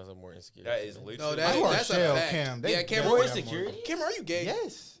females have more insecurities. That is than literally. No, that, You are that's a shell, fact. Cam. They Yeah, Cam, more are insecurity. Cam, are you gay?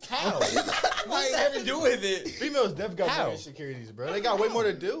 Yes. men. How? What's that have to do with it? Females definitely got How? more insecurities, bro. They got way more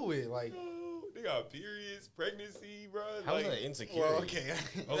to do with. Like, They got periods, pregnancy, bro. How is like, that insecurity? well, okay.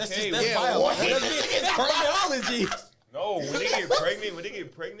 That's Okay, just that's yeah, biology. what? It's criminology. No, when they get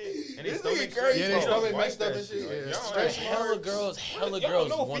pregnant, and they stomach nigga hurt, crazy. Yeah, they bro, stomach wipe messed up that and shit. Like, Yeah. y'all don't Stretch have- Hella girls Y'all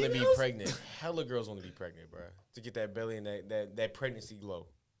want know to be females? pregnant. Hella girls want to be pregnant, bro. To get that belly and that pregnancy glow.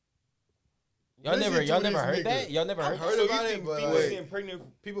 Y'all Listen never to this heard nigga. that? Y'all never I've heard heard that? about you it, think but females like, getting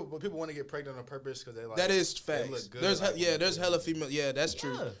pregnant? people want to get pregnant on purpose because they like. That is they facts. look good, There's like, there's hella female. Yeah, that's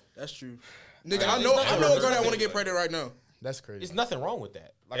true. Yeah. That's true. Nigga, Like, I it's know nothing a girl wrong that with want to it. get pregnant right now. That's crazy. It's nothing wrong with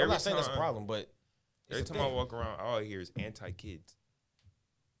that. Like, I'm Every not saying that's a time- problem, but Every it's a time I thing. walk around, all I hear is anti-kids.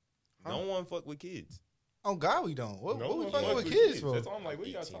 No one fuck with kids. Oh God, we don't. What No we one fucking fuck with kids for? That's all I'm like, what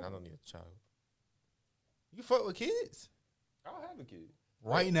you got 18, I don't need a child. You fuck with kids I'll have a kid.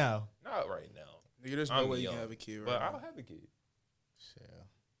 right now. Not right now, Nigga, there's no I'm way you young, can have a kid right but now. I'll have a kid. Shit.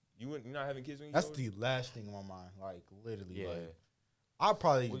 You're not having kids when you That's older? the last thing on my mind. Like literally, Yeah. like I'll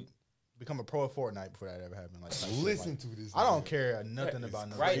probably We- become a pro at Fortnite before that ever happened. Like Listen to this. I don't care nothing about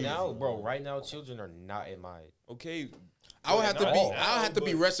no Right kids. now, bro. Right now, children are not in my. Okay. I would have to Not be. all, I would have to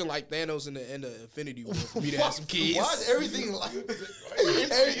be but- wrestling like Thanos in the Infinity War for me to have some kids. Why is everything like?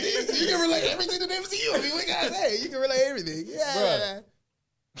 Everything, you can relate everything to the MCU. I mean, what can I say? You can relate everything. Yeah.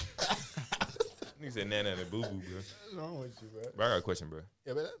 Nigga said Nana and Boo Boo, bro. What's wrong with you, bro? Bro, I got a question, bro.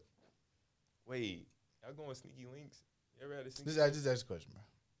 Yeah, but Wait, y'all going sneaky links? You ever had a sneaky? just ask a question, bro.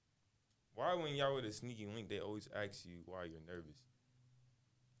 Why when y'all with a sneaky link, they always ask you why you're nervous?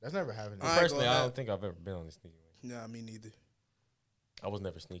 That's never happened. I ain't Personally, gonna I lie. don't think I've ever been on this sneaky link. Nah, me neither. I was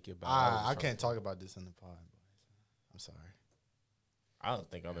never sneaky about. it. I can't talk about this in the pod. I'm sorry. I don't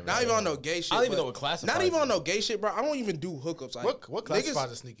think I've ever. Not even on no gay shit. I don't even but- know what classifies. Not even on it. no gay shit, bro. I don't even do hookups. Like What niggas,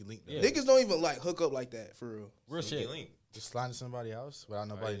 classifies a sneaky link? Though? Yeah. niggas don't even like hook up like that for real. Real Sneaky shit. link. Just sliding to somebody's house without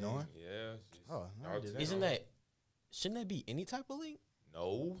nobody Right, knowing. Yeah. just Oh, I y'all did two that. Isn't know. that? Shouldn't that be any type of link?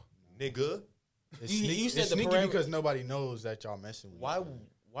 No, nigga. It's You- sneaky, you said it's the sneaky parameter- because nobody knows that y'all messing with. Why? each other.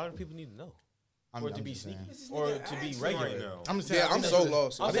 Why do people need to know? I'm, Or to I'm be just saying. sneaky, or to be Asking regular? right now. I'm just saying. Yeah, I I'm think so that's what-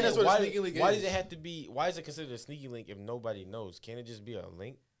 lost. I think saying, that's what why, a sneaky link why is. does it have to be? Why is it considered a sneaky link if nobody knows? Can't it just be a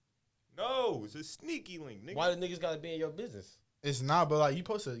link? No, it's a sneaky link, nigga. Why do niggas gotta be in your business? It's not, but like you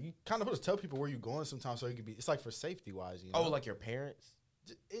kind of supposed to tell people where you're going sometimes so it can be. It's like for safety wise, you know. Oh, like your parents?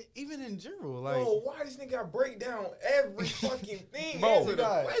 Even in general, like Bro, why this nigga gotta break down every fucking thing? Bro, Answer you the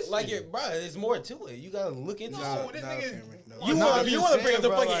got- question. Like your bro, there's more to it. You gotta look into No, it. this Nah, nigga is- Cameron, no. You Nah, want I'm you just want to bring saying, up the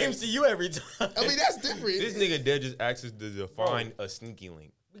bro, fucking like- MCU every time? I mean, that's different. This nigga dead just asked us to define a sneaky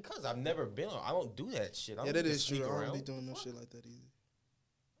link. because I've never been on. I don't do that shit. I Yeah, don't that just is true. sneak I don't around. be doing no shit like that either.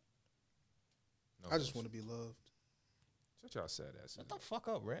 No, I just want to be loved. Shut y'all sad asses. Shut the fuck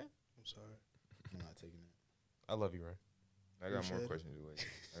up, Ran. I'm sorry. I'm not taking it. I love you, Ran. I got more Appreciate it. questions to wait.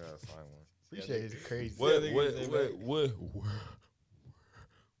 I gotta find one. Appreciate it. It's crazy.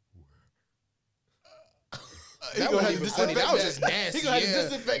 That wasn't even funny. That was just nasty. He gonna have to Yeah,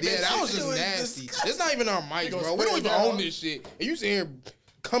 disinfect yeah, that that shit. was just It was nasty. disgusting. It's not even our mics, gonna bro. We don't spit even it own out. this shit. And you sitting here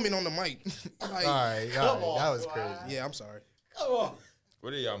coming on the mic. All Like, right, that was crazy. yeah, I'm sorry. Come on.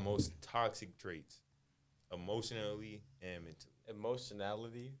 What are y'all most toxic traits? Emotionally and mentally.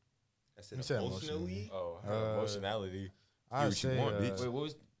 Emotionality. I said You said emotionally. Oh, Uh, emotionality. I what you say want, bitch. Wait, what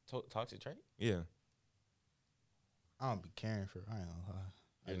was toxic trait? Yeah, I don't be caring for. I ain't gonna lie.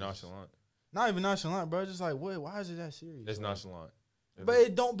 you're nonchalant. Not even nonchalant, bro. Just like, what? Why is it that serious? That's Like, nonchalant. But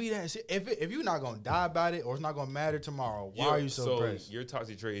it don't be that. If you're not gonna die about it or it's not gonna matter tomorrow, why are you so pressed? Your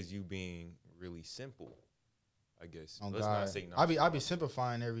toxic trait is you being really simple. I guess. Oh, Let's God. not say I be nonchalant.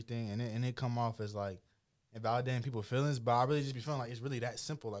 simplifying everything and it come off as like invalidating people's feelings, but I really just be feeling like it's really that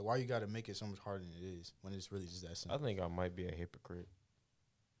simple. Like why you gotta make it so much harder than it is when it's really just that I simple. think I might be a hypocrite.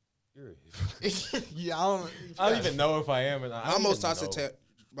 You're a hypocrite. Yeah, I don't. I don't even know if I am or not. My most toxic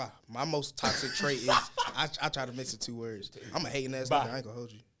my most toxic trait is I try to mix it 2 words. I'm a hating ass nigga. I ain't gonna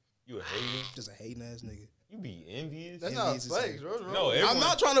hold you. You a hater? Just a hating ass nigga. You be envious? That's Envy not is flex, insane. bro. What's wrong No, with you? everyone, I'm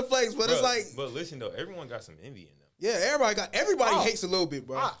not trying to flex, but it's Bruh, like, But listen though, everyone got some envy in them. yeah, everybody Oh. hates a little bit,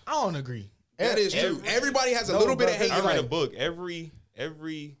 bro. I don't agree. That is true. every- Everybody has a No, little bit bro, of hate. I It's read a like- book.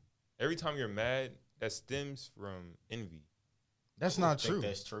 Every time you're mad, that stems from envy. That's not think true.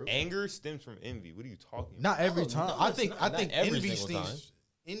 That's true. Anger stems from envy. What are you talking about? Not every No, time. no, I it's think not. I Not think every envy single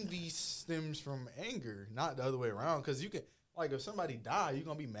stems from anger, not the other way around. Because you can like if somebody die, you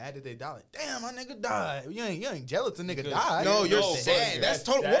gonna be mad that they died. Like, damn, my nigga died. You ain't jealous the nigga Because- died. No, you're No, sad. but That's that's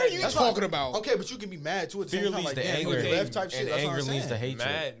total. sad. What are you That's talking not- about? Okay, but you can be mad too at the Fear same time. leads Like, to damn, anger, you left type shit. and That's what anger I'm leads to saying. hatred.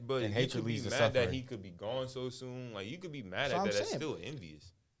 Mad, but and you hatred could be leads to mad that suffering. he could be gone so soon. Like you could be mad That's at what that. I'm That's saying. still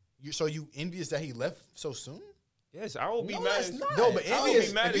envious. So you envious that he left so soon? Yes, I will be No, mad. that's not. No, but I would envious.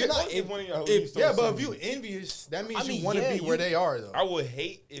 be mad if you're as not, fuck if one of y'all if- leaves so yeah, but soon. if you envious, that means I mean, you want to yeah, be where you- they are though. I would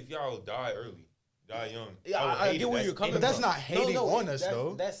hate if y'all die early, die young. Yeah, would I hate get it. where That's you're coming But that's from. not hating on us,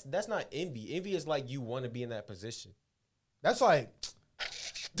 though. That's not envy. Envy is like you want to be in that position. That's like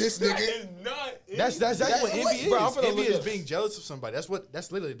This That nigga. is not that's envy. what what- envy is. bro, I'm finna Envy look is up- being jealous of somebody.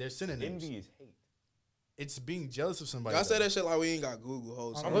 That's literally their synonyms. Envy is hate. It's being jealous of somebody. Y'all say though. that shit like we ain't got Google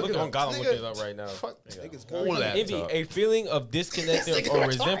hoes. I'm Look looking it on up. God. I'm Nigga, looking it up right now. Fuck. Niggas Whole got laptop. Envy, a feeling of disconnected or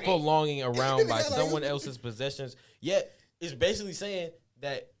resentful longing around by someone else's possessions. Yet, it's basically saying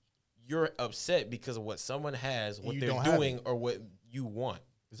that you're upset because of what someone has, what you they're don't have doing, or what you want.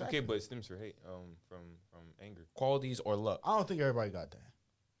 Exactly. Okay, but it stems from hate. From anger. Qualities or luck. I don't think everybody got that.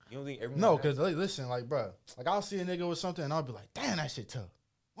 You don't think everyone? No, has because listen, like, bro, like I'll see a nigga with something and I'll be like, damn, that shit tough.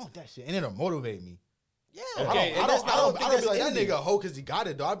 Want that shit, and it'll motivate me. Yeah. Okay, I and don't, I I don't don't, think I don't that's be like that envy. nigga a hoe because he got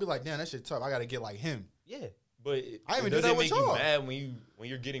it though. I'd be like, damn, that shit tough. I gotta get like him. Yeah. But I even do does that it with make you y'all. mad when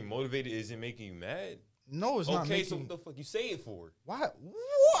you're getting motivated? Is it making you mad? No, it's not. Okay, so Making, what the fuck you say it for? why?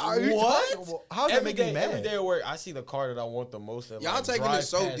 What are you talking about? How does that make you mad? Every day at work, I see the car that I want the most. And Y'all like, taking drive it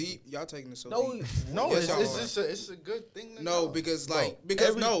so past deep. Y'all taking it so No, deep. No, Yes, y'all it's are. just it's a good thing. To No, know. because Bro, like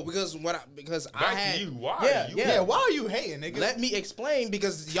because I Back had to you. Why? Yeah, you yeah. Why are you hating, nigga? Let me explain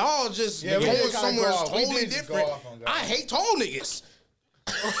because y'all just Yeah, we going did kinda somewhere go off. We totally did just go different. off on that. I hate tall niggas.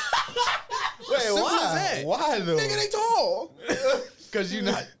 Wait, Simple why? as that. Why though? Nigga, they tall. Because you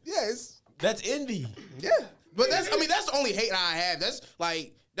not. Yes. That's envy. Yeah. But that's the only hate I have. That's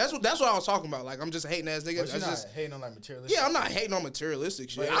what I was talking about. Like I'm just hating ass nigga. But you're That's not just hating on like materialistic. yeah, I'm not hating on materialistic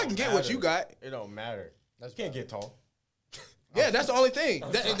shit. But it I don't can get what matter. you got. It don't matter. That's You can't valid. get tall. Yeah, that's the only thing.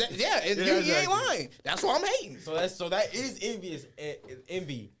 Yeah, and Yeah, you ain't exactly. lying. That's why I'm hating. So that is envious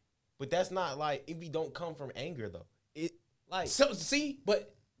envy, but that's not like envy. Don't come from anger though. It like So see,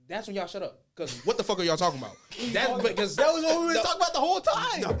 but that's when y'all shut up. Cause what the fuck are y'all talking about? That's because that was what we were No. talking about the whole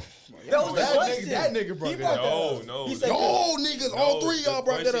time. No. That was the That question. nigga brought He it brought up. that No, up. no. He said no niggas, all three of y'all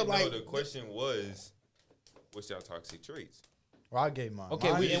brought that up. Like the question was, what's y'all toxic traits? Well, I gave mine. Okay,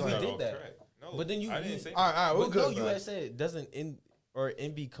 Mine we- is and we like- did Off that. track. No, But then I didn't say. All right, we're But good. no, you bro. had said doesn't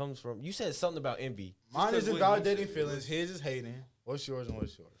envy comes from. You said something about envy. Mine is Just 'cause what you invalidating said feelings. was- His is hating. What's yours and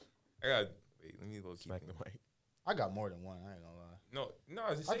what's yours? I got. Wait, let me go keep. Smack the mic. I got more than one. I ain't gonna lie.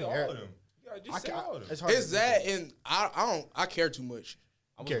 No, just I say think all Eric- of them. Yeah, just I say ca- all of them. It's hard it's to that, and I care too much.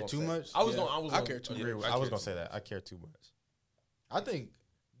 I was Care gonna too say- much? I was Yeah. gonna. I was I gonna care too agree much. with- I I was care gonna too say that. I care too much. I think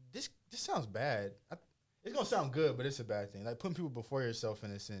this sounds bad. It's gonna sound good, but it's a bad thing. Like putting people before yourself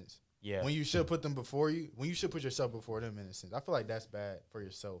in a sense. Yeah. When you should put them before you. When you should put yourself before them in a sense. I feel like that's bad for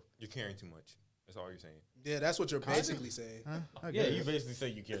yourself. You're caring too much. That's all you're saying. Yeah, that's what you're Kinda. basically saying. Huh? I Yeah, guess. you basically say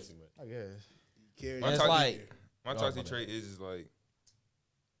you care too much. I guess. Care. My it's toxic, like- my Oh, toxic my bad. trait is like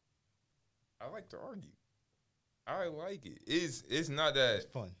I like to argue. I like it. It's not It's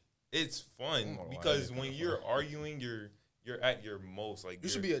that fun. it's fun I don't know why because it's when kinda you're arguing, you're at your most. Like You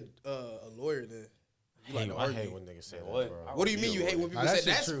should be a lawyer then. You like to I hate argue. when niggas say that. What? Bro. What do you mean you hate when people Nah, say that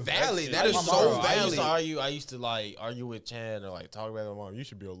shit that's true. valid? That That shit- is Bro, so I used to valid. argue. I used to like argue with Chan or like talk about my mom. You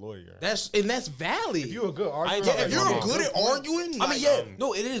should be a lawyer. That's valid. If you're a good arguer, ain't like, taking if it you're from yeah, you. good at arguing, I like, mean, yeah,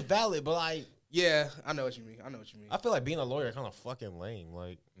 no, it is valid, but like, yeah, I know what you mean. I feel like being a lawyer kind of fucking lame.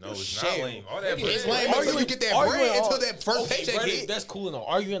 Like, no, it's Shit. not lame. All that It's bread- lame until you get that bread, until that first okay, paycheck Brandon, hit. that's cool and all.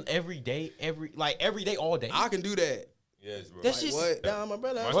 Arguing every day, every day, all day. I can do that. Yes, bro. That's Like, just what? Nah, my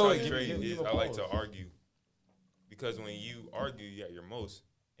brother. My Wait, toxic give trait me is a I like pause. to argue because when you argue, you at your most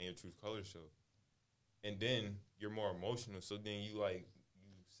and your true colors show, and then you're more emotional. So then you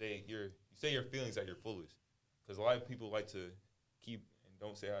say your feelings at your fullest because a lot of people like to keep and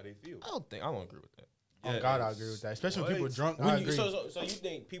don't say how they feel. I don't agree with that. Oh Yeah, God, I it's- agree with that. Especially when people What? drunk. I When you, agree. so you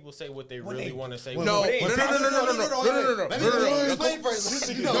think people say what they really want to say? when- No, when- no, no, when- no, no, no, no, no, no, no, no, no, Let me no, no, explain first.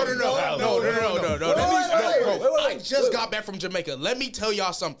 No, no, no, no, no, no, no. Bro, I just got back from Jamaica. Let me tell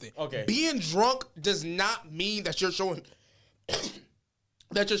y'all something. Okay. Being drunk does not mean that you're showing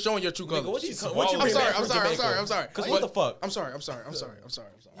your true colors. what you I'm bring sorry, back I'm from sorry, Jamaica? I'm sorry. Cause what the fuck? I'm sorry.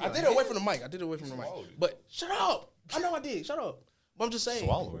 I did it away from the mic. But shut up. I know I did. Shut up. But I'm just saying,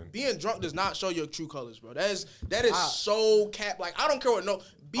 Swallowing. being drunk does not show your true colors, bro. That is so cap. Like I don't care what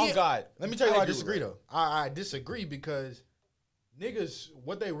Oh God, Let me tell you why I agree with disagree that. though. I disagree because niggas,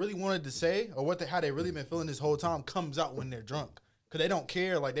 what they really wanted to say or how they really been feeling this whole time comes out when they're drunk. Cause they don't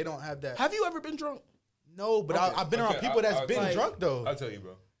care, like they don't have that. Have you ever been drunk? No, but Okay. I've been around Okay, people that's I'll been tell you. drunk though. I'll tell you,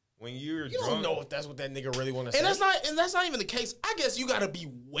 bro. When you're You drunk, don't know if that's what that nigga really want to say. And that's not even the case. I guess you gotta be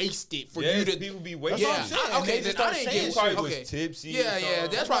wasted for yes, you to. people be That's waiting. what Yeah. I'm saying. Okay. They Then just I start didn't saying get Probably shit. was Okay. tipsy. or Yeah,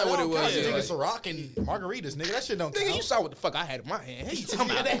 something. that's probably what it was. Niggas Yeah. niggas Ciroc and margaritas, nigga. That shit don't Nigga, you count. saw what the fuck I had in my hand. Hey, you talking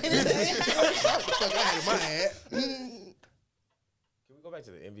about that? You saw what the fuck I had in my hand. Can we go back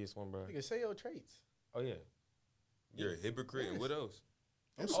to the envious one, bro? Nigga, say your traits. Oh yeah. You're a hypocrite. And what else?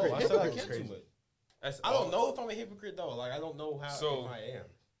 I'm Oh, straight. I said I Hypocrite's care too crazy. much. That's I all. don't know if I'm a hypocrite though. Like I don't know how So- if I am.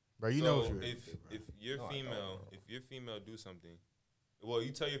 Bro, you So know if you're if you're No, I don't female, know. if your female do something, well,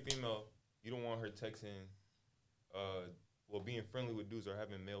 you tell your female you don't want her texting, being friendly with dudes or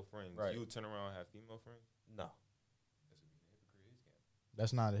having male friends. Right. You would turn around and have female friends. No.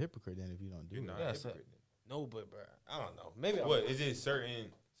 That's not a hypocrite then if you don't do You're it. not Yeah, a so- hypocrite. No, but bro, I don't know. Maybe I'm- What is it?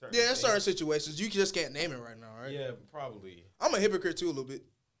 Certain Yeah, things? certain situations you just can't name it right now, right? Yeah, probably. I'm a hypocrite too a little bit,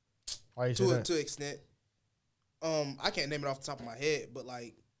 Why you say to that? an extent. I can't name it off the top of my head, but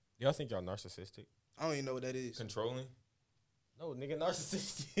like Y'all think y'all narcissistic? I don't even know what that is. Controlling. No, nigga,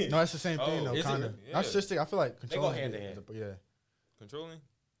 narcissistic. No, that's the same thing Oh, though, is it? kind of. Yeah. Narcissistic, I feel like They go controlling. hand to is hand. Yeah. Controlling.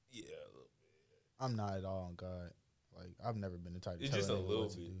 Yeah, I'm not at all on God. Like I've never been the type. To It's tell just a nigga little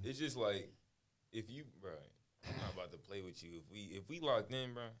what to bit. do. It's just like if you, bro. I'm not about to play with you. If we locked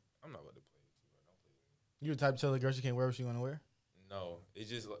in, bro, I'm not about to play with you, bro. Don't play with me. You the type to tell a girl she can't wear what she want to wear? No, it's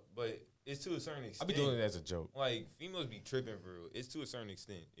just like, but it's to a certain I extent. be doing it as a joke. Like females be tripping for real. It's to a certain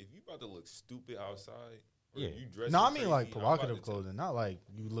extent. If you about to look stupid outside, or Yeah. you dress. No, I mean crazy, like I'm about provocative to tell- clothing, not like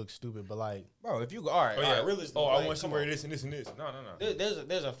you look stupid, but like Bro, if you go, all right, Oh yeah, realistic. Oh, I like, want you come to wear on. this and this and this. No.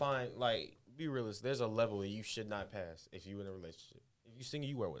 There's a fine, like, be realistic. There's a level that you should not pass if you in a relationship. If you single,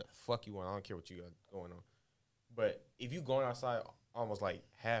 you wear what the fuck you want. I don't care what you got going on. But if you going outside almost like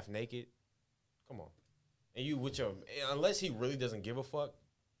half naked, come on. And you with your, unless he really doesn't give a fuck,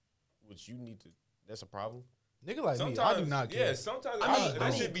 which you need to, that's a problem. nigga like me, I Sometimes, do not care. yeah. Sometimes I mean,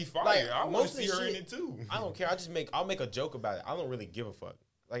 that should be fire. like, I want most to of see the her in shit- it too. I don't care. I'll make a joke about it. I don't really give a fuck.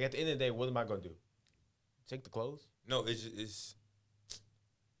 Like at the end of the day, what am I gonna do? Take the clothes? No, it's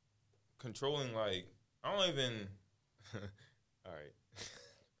controlling. Like I don't even. All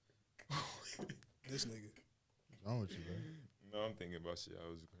right. This nigga. What's wrong with you, bro? No, I'm thinking about shit I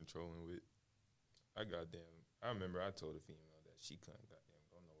was controlling with. I remember I told a female that she couldn't goddamn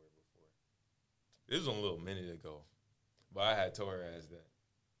go nowhere before. This was a little minute ago, but I had told her as that.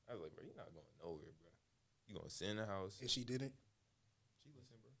 I was like, bro, you're not going nowhere, bro. You gonna sit in the house. And she didn't. She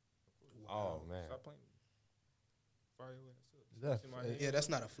listened, bro. Oh man. Stop playing with me. Fire your ass up. Is that See my a- hand? Yeah, that's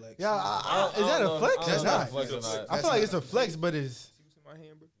not a flex. Yeah, I is that a don't flex? know- I That's don't know not. if flex or not. I feel That's like not it's a a flex, but it's See what's in my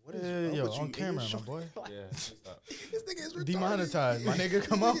hand, bro? What is wrong yo with you? on camera, It's my boy. Yeah. stop. This nigga is retarded. Demonetized, my nigga.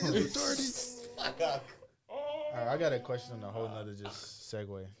 Come on. Retarded. All right, I got a question on a whole nother just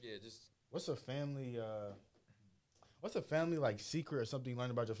segue. Yeah, just What's a family? What's a family like secret or something you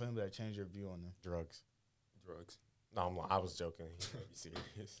learned about your family that changed your view on them? drugs. Drugs. No, I was joking. He might be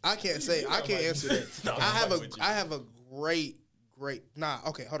serious. I can't say. I can't answer that. No, I have a. I'm with you. I have a great. Nah.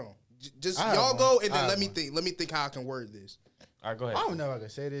 Okay, hold on. Just I have y'all one. go and I then have let me one. think. Let me think how I can word this. All right, go I ahead. don't know if I can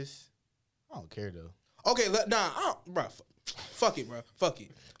say this. I don't care though. Okay, bro. Fuck it, bro. Fuck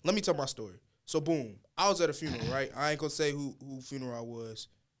it. Let me tell my story. So boom, I was at a funeral, right? I ain't gonna say who funeral I was,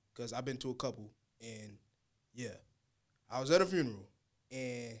 cause I've been to a couple, and yeah, I was at a funeral,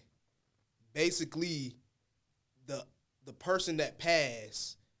 and basically, the person that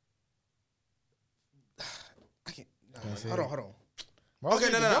passed, I can't. Can't say Hold it. on. Bro,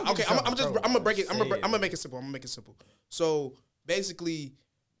 Okay, don't no. get Okay, yourself I'm in just. trouble, I'm gonna bro. break it. I'm Say it, gonna bro. make it simple. I'm gonna make it simple. So basically,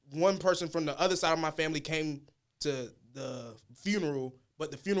 one person from the other side of my family came to the funeral,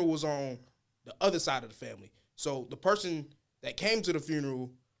 but the funeral was on the other side of the family. So the person that came to the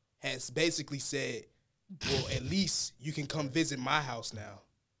funeral has basically said, "Well, at least you can come visit my house now."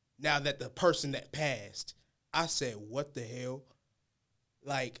 Now that the person that passed, I said, "What the hell?"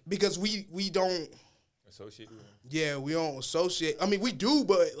 Like, because we don't. Associated with them. Yeah, we don't associate. I mean, we do,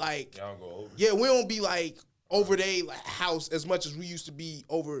 but like, Y'all go over. yeah, we don't be like over they like house as much as we used to be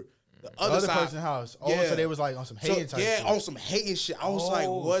over the The other other side. person's house. Oh, Yeah. so they was like on some So, hating type yeah, shit. on some hating shit. I was like,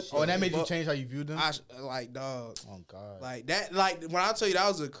 what? Oh, and that the made you fuck? change how you viewed them? Like, dog, Oh God. like that. Like when I tell you that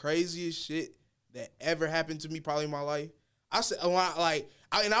was the craziest shit that ever happened to me probably in my life. I said,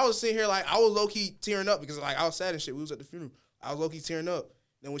 and I was sitting here like I was low key tearing up because like I was sad and shit. We was at the funeral. I was low key tearing up.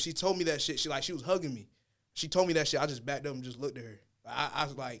 Then when she told me that shit, she was hugging me. She told me that shit. I just backed up and just looked at her. I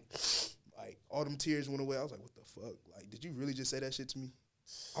was like all them tears went away. I was like, what the fuck? Like, did you really just say that shit to me?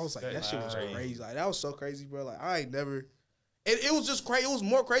 I was like, that shit was Crazy. crazy. Like, that was so crazy, bro. Like, I ain't never. It was just crazy. It was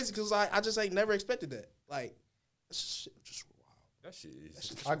more crazy because I just ain't never expected that. Like, that shit was just wild. That shit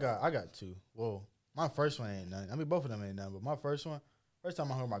is. I got two. Well, my first one ain't nothing. I mean, both of them ain't nothing. But my first time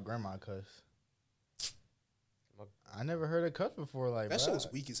I heard my grandma cuss. I never heard her cuss before. Like That bruh. shit was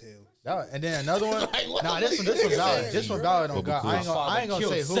weak as hell. And then another one. Nah, this one valid. This one valid on God. I ain't gonna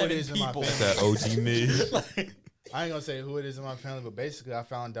say who it is in my family. That OG mid. I ain't gonna say who it is in my family, but basically, I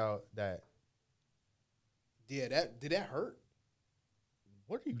found out that. Yeah, did that hurt?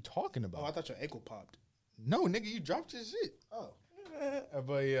 What are you talking Oh, about? I thought your ankle popped. No, nigga, you dropped your shit. Oh.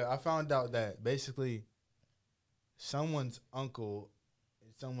 But yeah, I found out that basically someone's uncle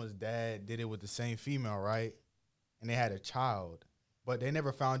and someone's dad did it with the same female, right? And they had a child, but they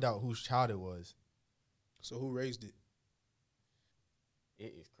never found out whose child it was. So who raised it?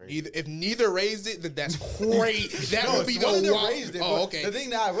 It is crazy. If neither raised it, then that's great. That would be one of the them wild. raised it. Oh, but okay. The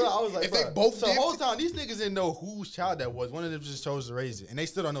thing that I realized, I was like, If they bruh, both so did- the whole time these niggas didn't know whose child that was. One of them just chose to raise it, and they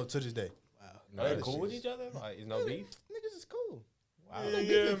still don't know to this day. Are they that cool shit with is- each other? Like, is no beef? Niggas is cool. Wow. Yeah, They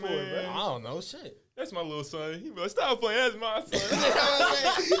yeah, beefing for it, bro. man. I don't know. Shit. That's my little son. He be like, stop playing. That's my son.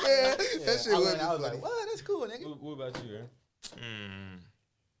 Yeah, that shit I, was. learned, I was like, what? That's cool, nigga. What about you, Aaron?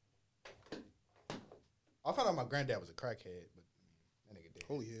 I found out my granddad was a crackhead, but that nigga did.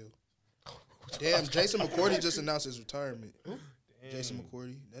 Holy hell. Damn, Jason McCourty just announced his retirement. Jason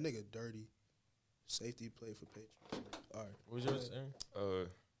McCourty, that nigga dirty. Safety play for Patriots. All right. What was yours, Aaron?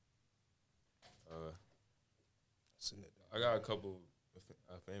 Send it. I got a couple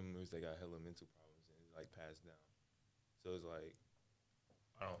of family members that got hella mental problems and it's like passed down. So it's like,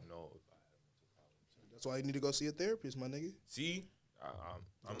 I don't know if I have mental problems. That's why you need to go see a therapist, my nigga. See, I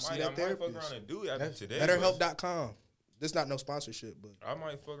see might that fuck therapist. around and do it after today. BetterHelp.com. This not no sponsorship, but I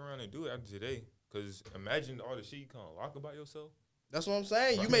might fuck around and do it after today. Cause imagine all the shit you can't lock about yourself. that's what I'm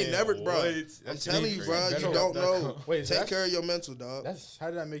saying. You Man, may never, bro. what? I'm That's telling you, crazy. bro. You don't know. Wait, so Take that's- care of your mental, dog. That's how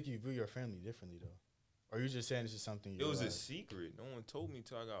did that make you view your family differently though? Or you just saying it's just something you It was a like? secret. No one told me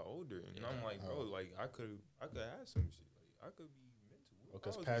till I got older, and I'm like, bro, Oh. like I could have some shit. Like I could be mental.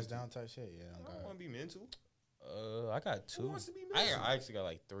 Because I was passed mental. down type shit. Yeah, I I'm don't God. want to be mental. I got Who 2. wants to be I mental? actually got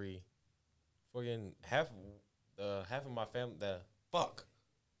like 3. Fucking half of my family.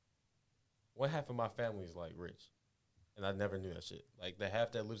 One half of my family is like rich, and I never knew that shit. Like the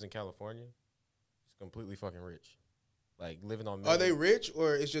half that lives in California is completely fucking rich. Like living on. Are they rich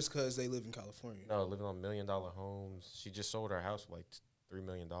or it's just because they live in California? No, living on $1 million homes. She just sold her house for like $3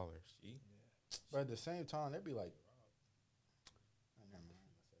 million. See? But at the same time, they'd be like,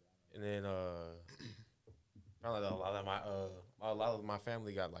 And then probably a lot of my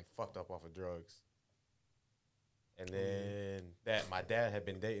family got like fucked up off of drugs. And then my dad had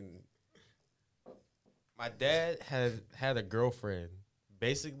been dating. My dad had a girlfriend.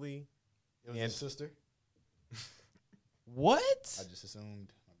 Basically, it was And- his sister. what? I just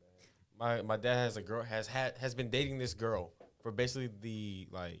assumed. My bad. My dad has a girl has been dating this girl for basically the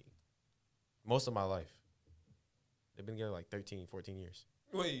like most of my life. They've been together like 13, 14 years.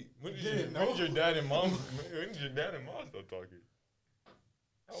 Wait, when did your dad and mom? When did your dad and mom start talking?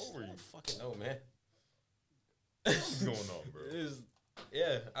 How old were I you? don't fucking know, man. What's going on, bro?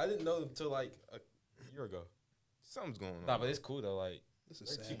 Yeah, I didn't know until like a year ago. Something's going on. Nah, but it's cool though. Like, This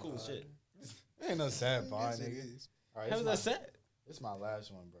is she cool as shit. Ain't no sad part, Yes, it nigga. is. All right, How this was that my, sad? this my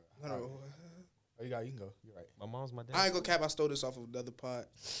last one, bro. Hold All on. right. Oh, you can go. You're right. My mom's my dad. I ain't gonna cap. I stole this off of another pod.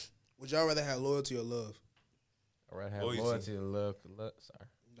 Would y'all rather have loyalty or love? I'd rather have Loyalty. loyalty and love. Sorry.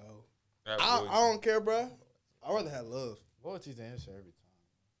 No, I don't care, bro. I'd rather have love. Loyalty's the answer every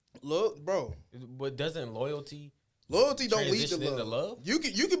time. Love, bro. But doesn't loyalty? Loyalty don't lead to Transition into love. love?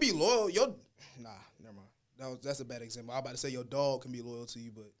 You can be loyal. Never mind. That's a bad example. I was about to say your dog can be loyal to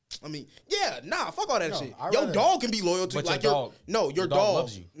you, but I mean, fuck all that No, shit. I'd Your rather- dog can be loyal to you. But your Like dog- your your dog dog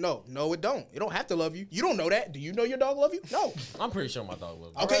loves you. No, it don't. It don't have to love you. You don't know that. Do you know your dog love you? No. I'm pretty sure my dog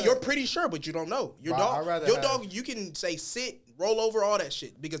loves me. Okay, rather- you're pretty sure, but you don't know. Your Bro, dog, I'd rather your have- dog, you can say sit, roll over, all that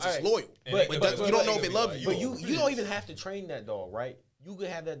shit because it's Alright. loyal. But- But but- you don't know if it love you. But you don't even have to train that dog, right? You could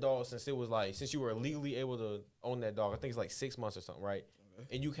have that dog since you were legally able to own that dog. I think it's like 6 months or something, right?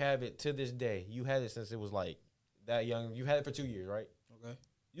 Okay. And you have it to this day. You had it since it was like that young. You had it for 2 years, right? Okay.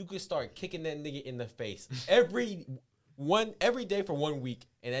 You could start kicking that nigga in the face every day for 1 week,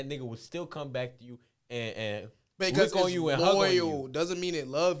 and that nigga would still come back to you and Because lick on it's you and hug on loyal you. doesn't mean it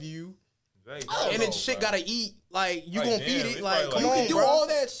love you. Right, And then shit gotta eat. Like you Like, gonna damn, feed it's it. Like probably come like- on, you do bro. all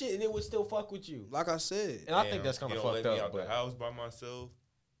that shit and it would still fuck with you. Like I said, And I think that's kind he of don't fucked let me up. out the But house by myself.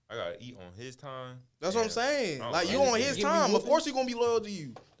 I gotta eat on his time. that's what I'm Damn. saying. I don't Like know. you on Anything. his Give me time. Of whooping. course he gonna be loyal to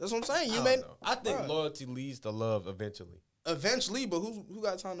you. That's what I'm saying. You may I think Bruh. loyalty leads to love eventually. eventually, but who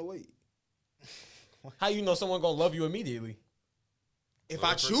got time to wait? How you know someone gonna love you immediately? If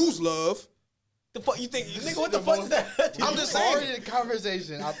Well, I the choose love, The fuck you think, nigga? What the fuck is that? I'm just saying. Hardest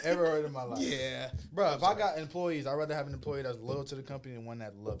conversation I've ever heard in my life. yeah. Bro, if I got employees, I'd rather have an employee that's loyal to the company than one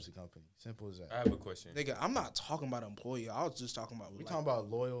that loves the company. Simple as I that. have a question. Nigga, I'm not talking about employee. I was just talking about. We like- talking about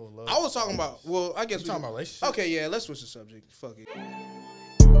loyal, love. I was talking about. Well, I guess We talking about relationship. Okay, yeah. Let's switch the subject. Fuck it.